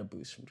didn't get a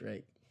boost from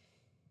Drake.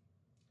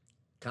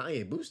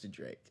 Kanye boosted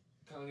Drake.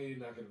 Kanye did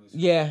not get a boost.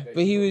 Yeah,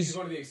 but he was. He's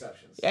one of the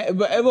exceptions. Yeah,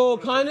 but well, One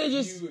of the Kanye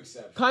just. few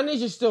exceptions. Kanye's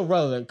just still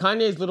relevant.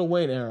 Kanye's Lil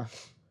Wayne era.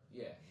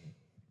 Yeah.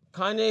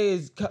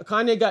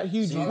 Kanye got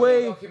huge It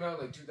way. all came out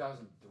in like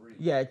 2003.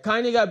 Yeah,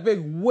 Kanye got big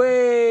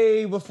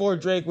way before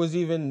Drake was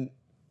even.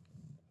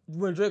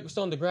 When Drake was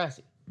still on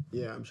Degrassi.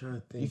 Yeah, I'm trying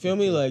to think. You feel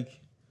me? Like.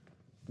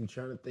 I'm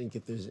trying to think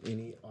if there's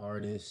any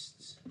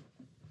artists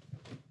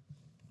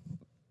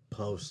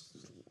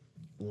post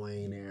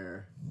Wayne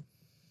era.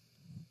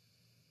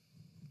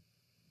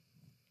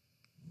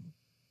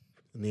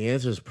 And the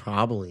answer is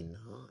probably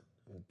not.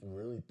 I'm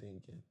really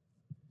thinking.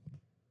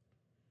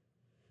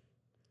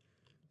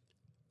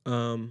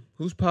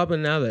 Who's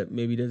popping now that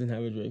maybe doesn't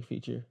have a Drake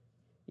feature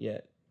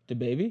yet? The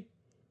Baby?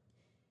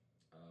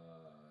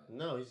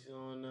 No, he's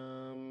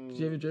on. Does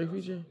he have a Drake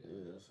feature?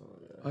 Yeah, that's all,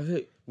 yeah. I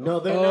think. No,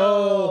 they're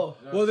Oh,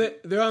 No, well, two-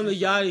 they're on the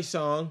two Yachty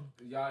song.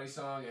 The Yachty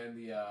song and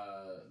the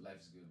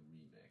Life's Good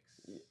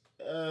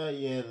remix.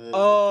 Yeah. The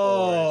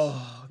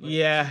Oh,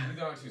 yeah.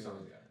 They're on two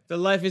songs together. The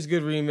Life is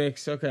Good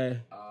remix. Okay.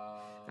 Um,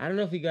 I don't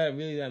know if he got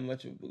really that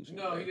much of a boost. from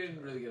No, he Drake.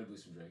 didn't really get a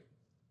boost from Drake.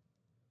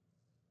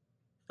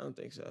 I don't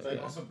think so. They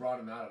Yeah. also brought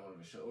him out at one of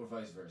his shows, or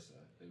vice versa.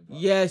 They brought-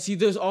 Yeah. See,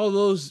 there's all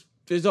those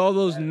That's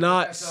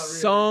not really-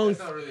 songs,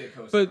 That's not really a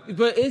cosign.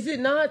 but is it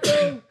not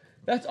though?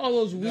 That's all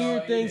those No,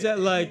 weird it- things it that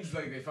like seems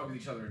like they fuck with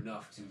each other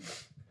enough to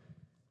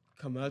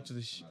come out to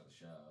the come out the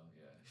show.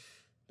 Yeah.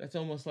 That's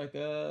almost like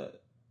the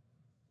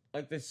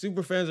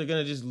super fans are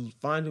gonna just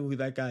find who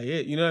that guy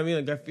is. You know what I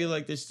mean? Like I feel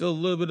like there's still a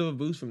little bit of a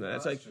boost from that.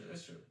 That's like true.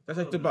 That's true. that's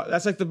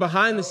like the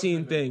behind the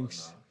scene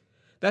things.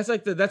 That's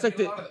like the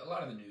a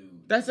lot of the new.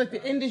 that's like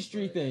the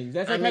industry things.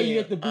 That's I like how you mean,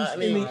 get the boost I in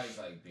mean, the.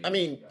 I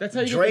mean, That's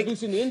how you get Drake- the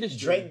boost in the industry.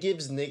 Drake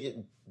gives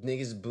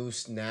niggas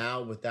boost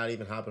now without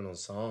even hopping on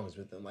songs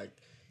with them. Like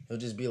he'll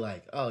just be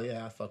like, "Oh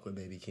yeah, I fuck with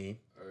Baby Keem.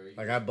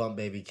 Like I bump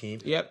Baby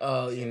Keem. Yep.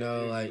 Oh, you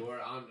know, like or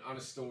on a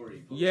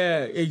story.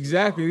 Yeah,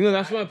 exactly. You know,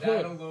 that's my That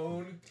point.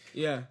 alone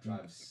Yeah.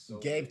 drives so.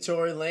 gave many-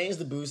 Tory Lanez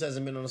the boost.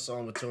 Hasn't been on a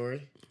song with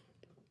Tory.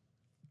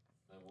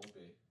 I won't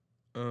be.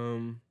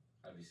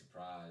 I'd be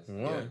surprised.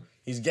 Yeah.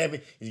 He's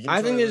giving.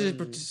 I think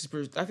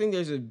Tory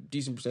there's a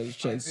decent percentage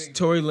I chance. think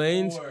Tory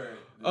Lanez. before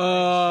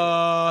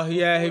the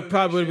Yeah, he Before the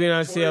probably would have been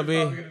on Tory's probably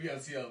CLB. gonna be on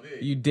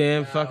CLB. You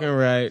damn Now, fucking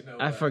right. there's no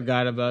I way.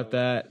 forgot about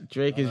that.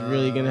 Drake is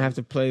really gonna have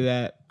to play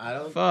that. I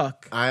don't.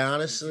 Fuck. I Too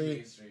honestly,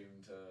 mainstream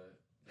to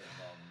get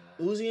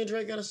involved in Uzi and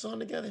Drake got a song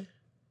together.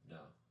 that.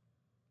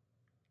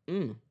 No.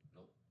 Mm.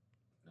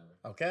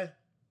 Never. Okay,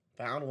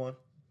 found one.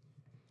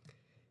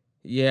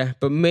 Yeah,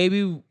 but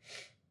maybe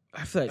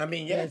I feel like I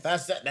mean, yeah,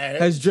 that's that.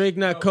 has Drake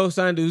not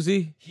co-signed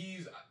Uzi?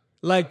 He's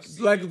Like I've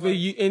seen like it,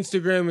 the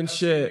Instagram and I've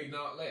seen it, shit.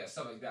 not yeah,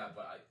 stuff like that,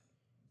 but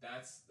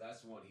that's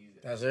one he's.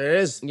 That's where it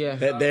is. Yeah.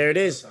 There it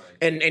is.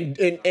 And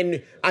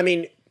I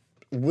mean,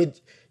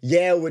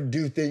 it would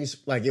do things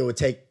like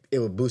it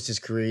would boost his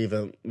career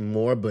even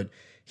more, but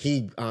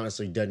he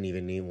honestly doesn't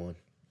even need one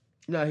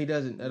No, he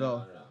doesn't at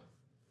all. No.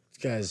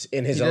 because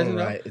in his He own doesn't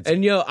know. right, it's,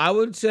 And yo, I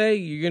would say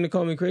you're gonna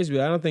call me crazy,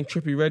 but I don't think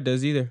Trippie Redd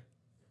does either.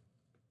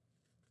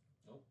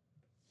 Nope.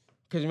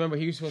 Because remember,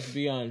 he was supposed to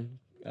be on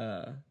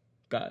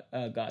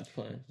God's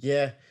Plan.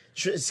 yeah.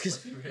 It's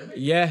 'cause- Really?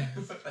 Yeah,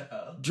 What the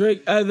hell?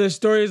 Drake. The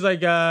story is like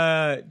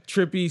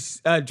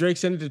Trippie. Drake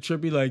sent it to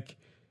Trippie like,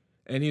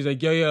 and he's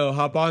like, "Yo,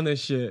 hop on this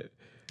shit,"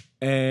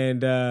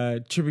 and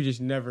Trippie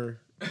just never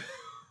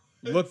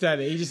looked at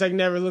it. He just like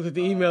never looked at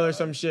the email or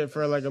some shit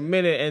for like a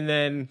minute, and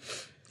then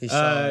he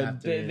saw it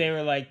after. they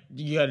were like,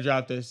 "You gotta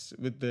drop this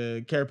with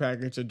the care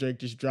package." So Drake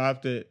just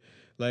dropped it,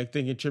 like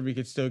thinking Trippie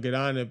could still get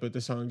on it, but the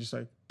song just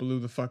like blew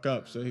the fuck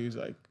up. So he was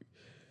like,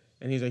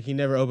 And he's like, he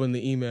never opened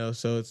the email,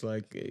 so it's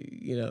like,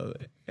 you know.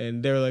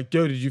 And they were like,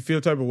 yo, did you feel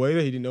type of way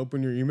that he didn't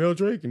open your email,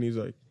 Drake? And he's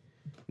like,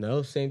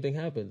 no, same thing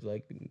happens.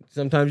 Like,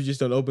 sometimes you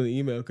just don't open the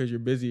email because you're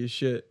busy as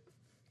shit.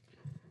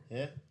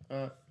 Yeah,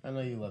 I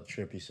know you love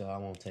Trippy, so I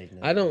won't take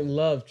no. I don't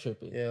love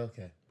Trippy. Yeah,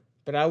 okay.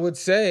 But I would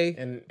say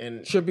And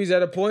Trippy's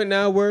at a point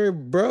now where,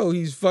 bro,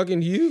 he's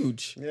fucking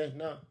huge. yeah,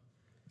 no.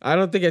 I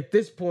don't think at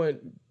this point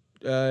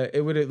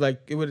it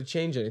would have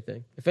changed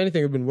anything. If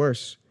anything, it would have been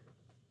worse.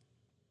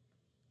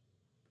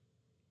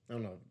 I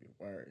don't know if it'd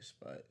be worse,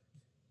 but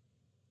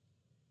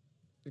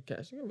The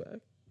cash go back.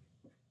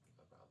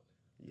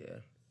 yeah.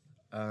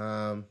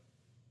 I'm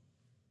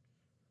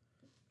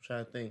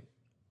trying to think.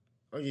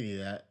 I'll give you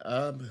that.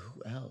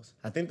 Who else?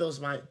 I think those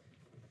might.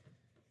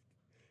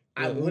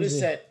 I would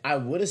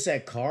have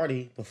said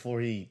Cardi before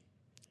he.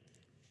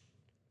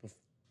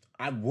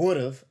 I would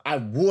have.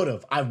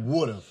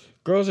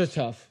 Girls are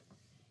tough.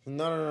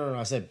 No.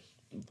 I said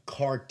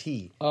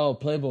Carti, Oh,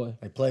 Playboy.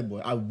 like Playboy.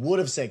 I would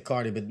have said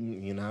Cardi, but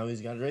you know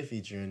he's got a Drake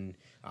feature, and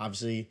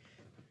obviously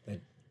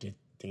that did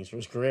things for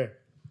his career.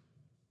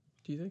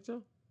 Do you think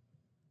so?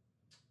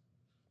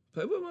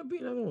 Playboy might be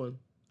another one.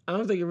 I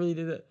don't think it really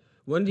did that.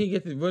 When did he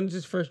get? When's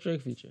his first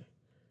Drake feature?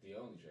 The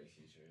only Drake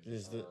feature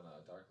Is is the- on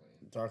Dark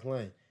Lane. Dark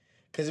Lane,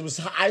 because it was.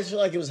 I just feel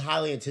like it was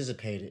highly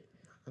anticipated.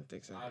 I don't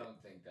think so. I don't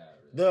think that.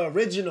 The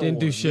original Didn't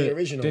do one, shit. The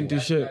original Didn't do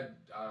one. shit.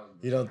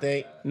 You don't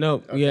think?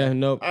 Nope. Okay. Yeah.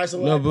 Nope. All right, so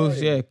no like boost.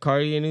 Cardi. Yeah.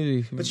 Cardi and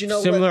Uzi. But you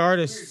know similar what?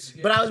 artists.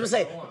 But I was gonna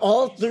say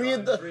all three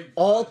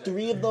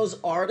of those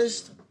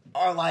artists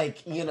are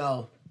like, you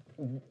know,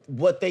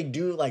 what they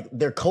do, like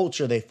their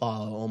culture they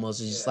follow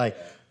almost. It's just like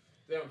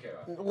They don't care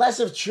about.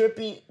 less of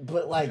Trippy,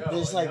 but like No,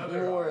 there's like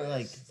another more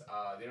artist,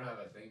 they don't have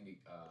a thing. They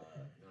don't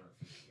have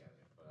a feature together.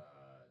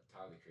 But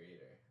Tyler the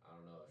Creator, I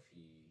don't know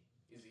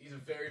if he's a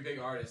very big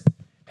artist.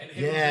 And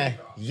him and Yeah, Drake,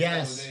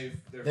 yes. they're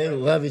They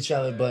friends love with each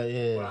other, but But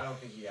yeah, I don't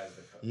think he has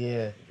the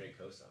Yeah. the Drake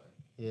cosign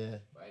yeah.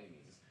 by any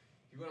means.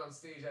 He went on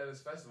stage at this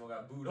festival, and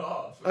got booed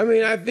off. I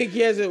mean, I think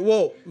he has it.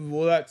 Well,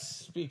 that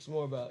speaks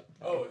more about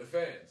Oh, the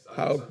fans.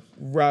 how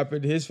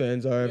rapid his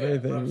fans are. If But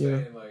anything, I'm you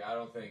know. saying, like, I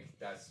don't think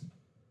that's, the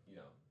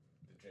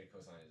Drake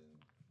cosign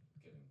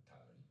isn't giving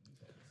Tyler any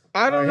fans.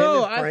 I don't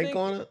know. Him and Frank I think.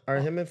 on it? Are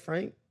him and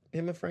Frank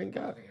I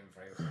got? think him and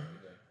Frank was either.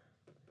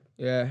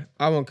 Yeah,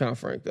 I won't count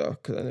Frank though,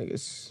 because I think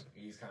it's.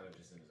 He's kind of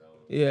just in his own.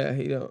 Yeah,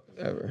 he don't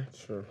ever.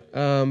 Sure. We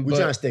But,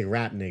 trying to stick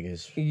rap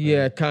niggas.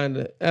 yeah, kind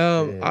of.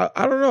 Yeah.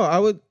 I don't know. I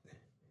would.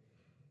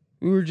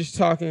 We were just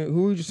talking.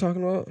 Who were we just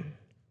talking about?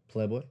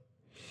 Playboy,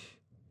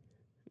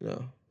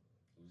 No.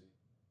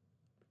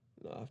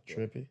 No.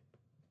 Trippy.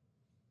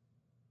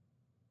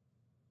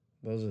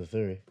 Those are the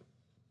three.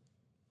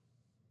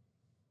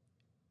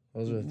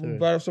 We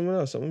brought up someone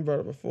else. Someone brought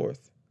up a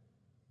fourth.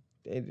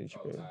 They didn't.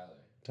 Oh, Tyler.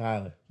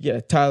 Tyler. Yeah,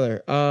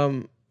 Tyler.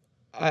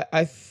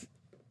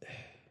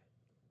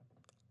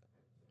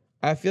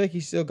 I feel like he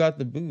still got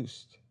the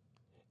boost.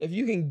 If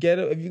you can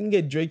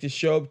get Drake to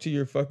show up to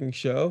your fucking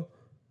show,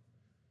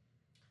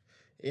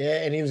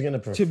 Yeah, and he was gonna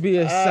to be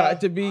a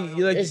side, to be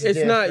like it's it's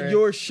not different.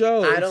 your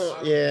show. I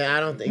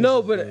don't think. No,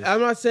 it's but his.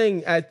 I'm not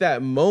saying at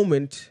that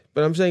moment.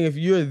 But I'm saying if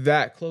you're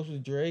that close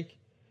with Drake,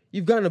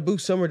 you've gotten a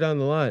boost somewhere down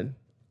the line,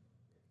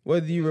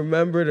 whether you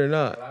remember it or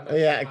not. But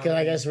Yeah, 'cause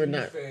I guess we're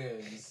not-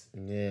 Fans,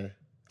 Yeah,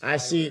 I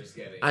see. Tyler's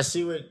getting. I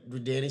see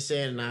what Danny's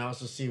saying, and I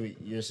also see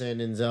what you're saying,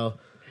 Denzel.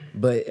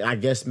 But I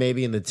guess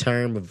maybe in the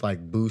term of like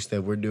boost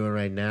that we're doing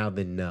right now,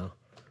 then no.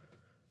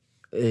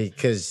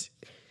 Because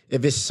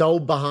if it's so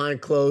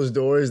behind closed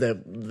doors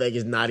that like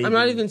it's not even. I'm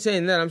not even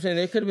saying that. I'm saying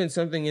there could have been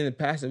something in the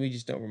past that we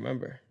just don't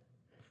remember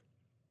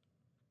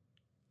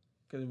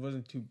because it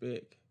wasn't too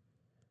big.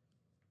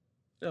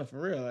 No, for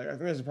real. Like, I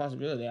think there's a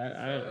possibility. I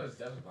don't. It's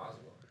definitely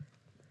possible.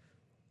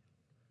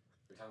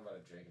 We're talking about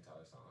a Drake and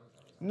Tyler song.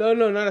 No,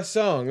 not a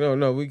song.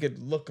 No, we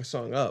could look a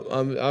song up.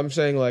 I'm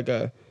saying like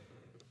a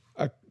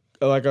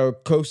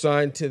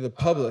cosign to the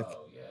public.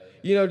 Oh, yeah.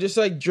 You know, just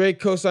like Drake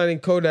co-signing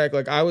Kodak.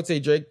 Like I would say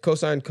Drake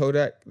co-signed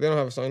Kodak. They don't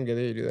have a song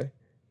together, do they?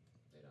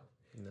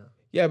 No.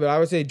 Yeah, but I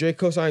would say Drake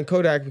co-signed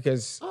Kodak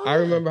because I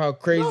remember how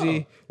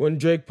crazy when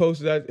Drake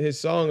posted his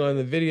song on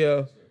the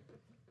video.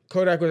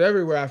 Kodak was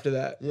everywhere after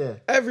that. Yeah.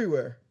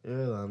 Everywhere.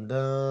 Well, I'm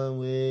done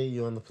with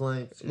you on the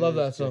plane. Love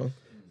that song.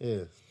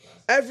 Yeah.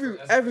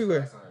 Everywhere.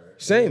 That's not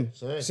right. Same.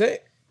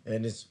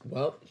 And it's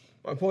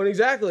My point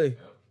exactly.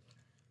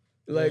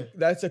 Like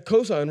that's a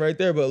cosign right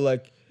there, but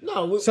like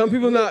no. some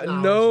people we not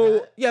acknowledge know.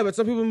 that. Yeah, but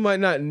some people might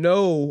not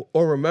know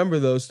or remember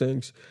those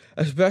things,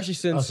 especially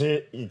Oh, since so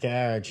you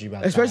can argue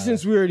about especially Tyler.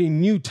 since we already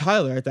knew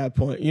Tyler at that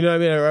point. You know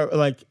what I mean?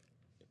 Like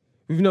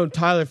we've known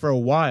Tyler for a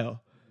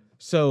while,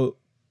 so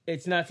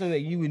it's not something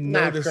that you would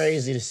not notice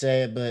crazy to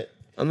say it, but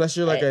unless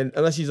you're like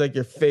unless he's like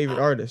your favorite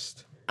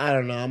artist. I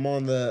don't know. I'm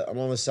on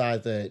the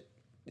side that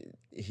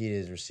he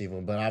is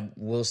receiving, but I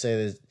will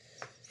say that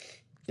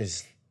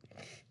it's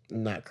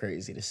not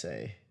crazy to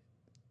say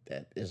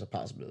that there's a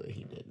possibility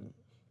he didn't.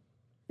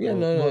 Yeah,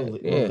 We'll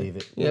leave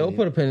it. Yeah, we'll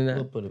put a pin in that.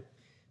 We'll put it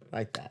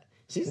like that.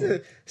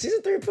 Season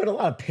 3 put a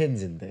lot of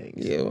pins in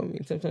things. Yeah, well, I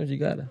mean sometimes you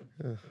gotta.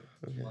 Well,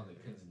 the pins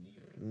and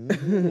needles. Hey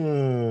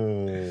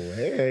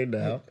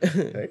now.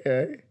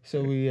 Hey.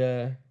 So we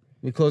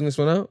closing this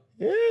one out?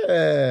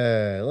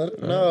 Yeah. Let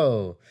them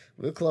know.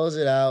 We'll close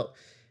it out.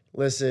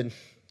 Listen,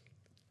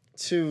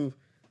 2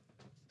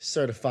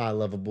 certified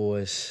lover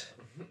boys.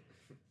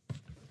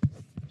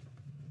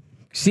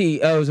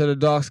 CEOs of the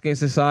Dark Skin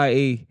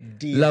Society.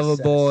 DSS. Lover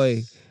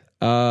boy.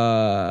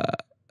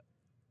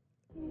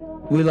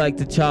 We like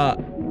to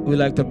chop. We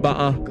like to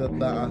butter.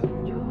 Goodbye.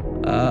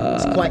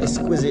 It's quite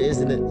exquisite,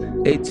 isn't it?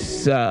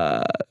 It's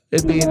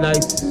it'd be a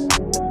nice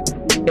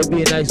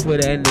way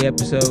to end the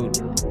episode.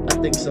 I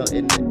think so,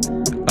 isn't it?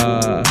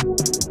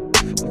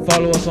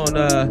 Follow us on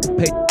I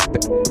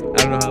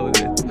don't know how it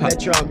is.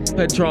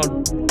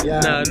 Petron.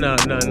 Yeah. No.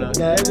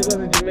 Yeah,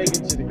 everybody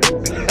Jamaican shit again.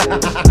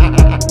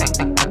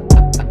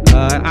 I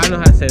don't know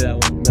how to say that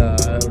one. No,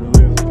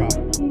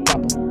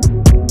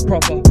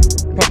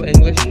 Proper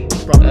English.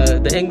 Proper.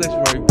 The English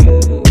word.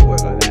 We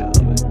work on that.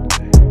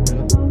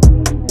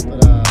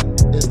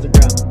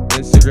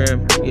 Instagram.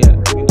 Yeah.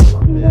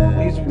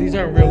 Yeah. These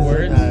aren't real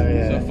words.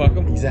 Yeah. So fuck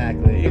them.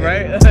 Exactly.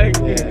 Right? Like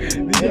Yeah.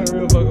 these aren't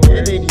real fucking words.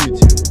 And then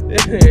YouTube.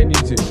 And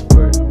YouTube.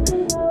 Word.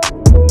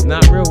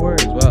 Not real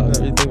words. Wow. That's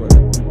really word.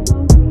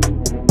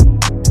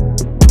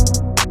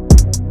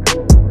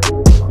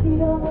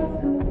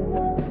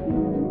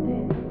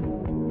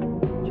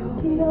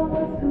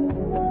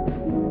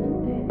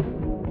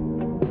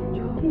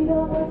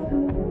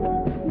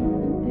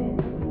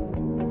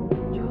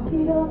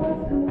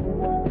 Yo,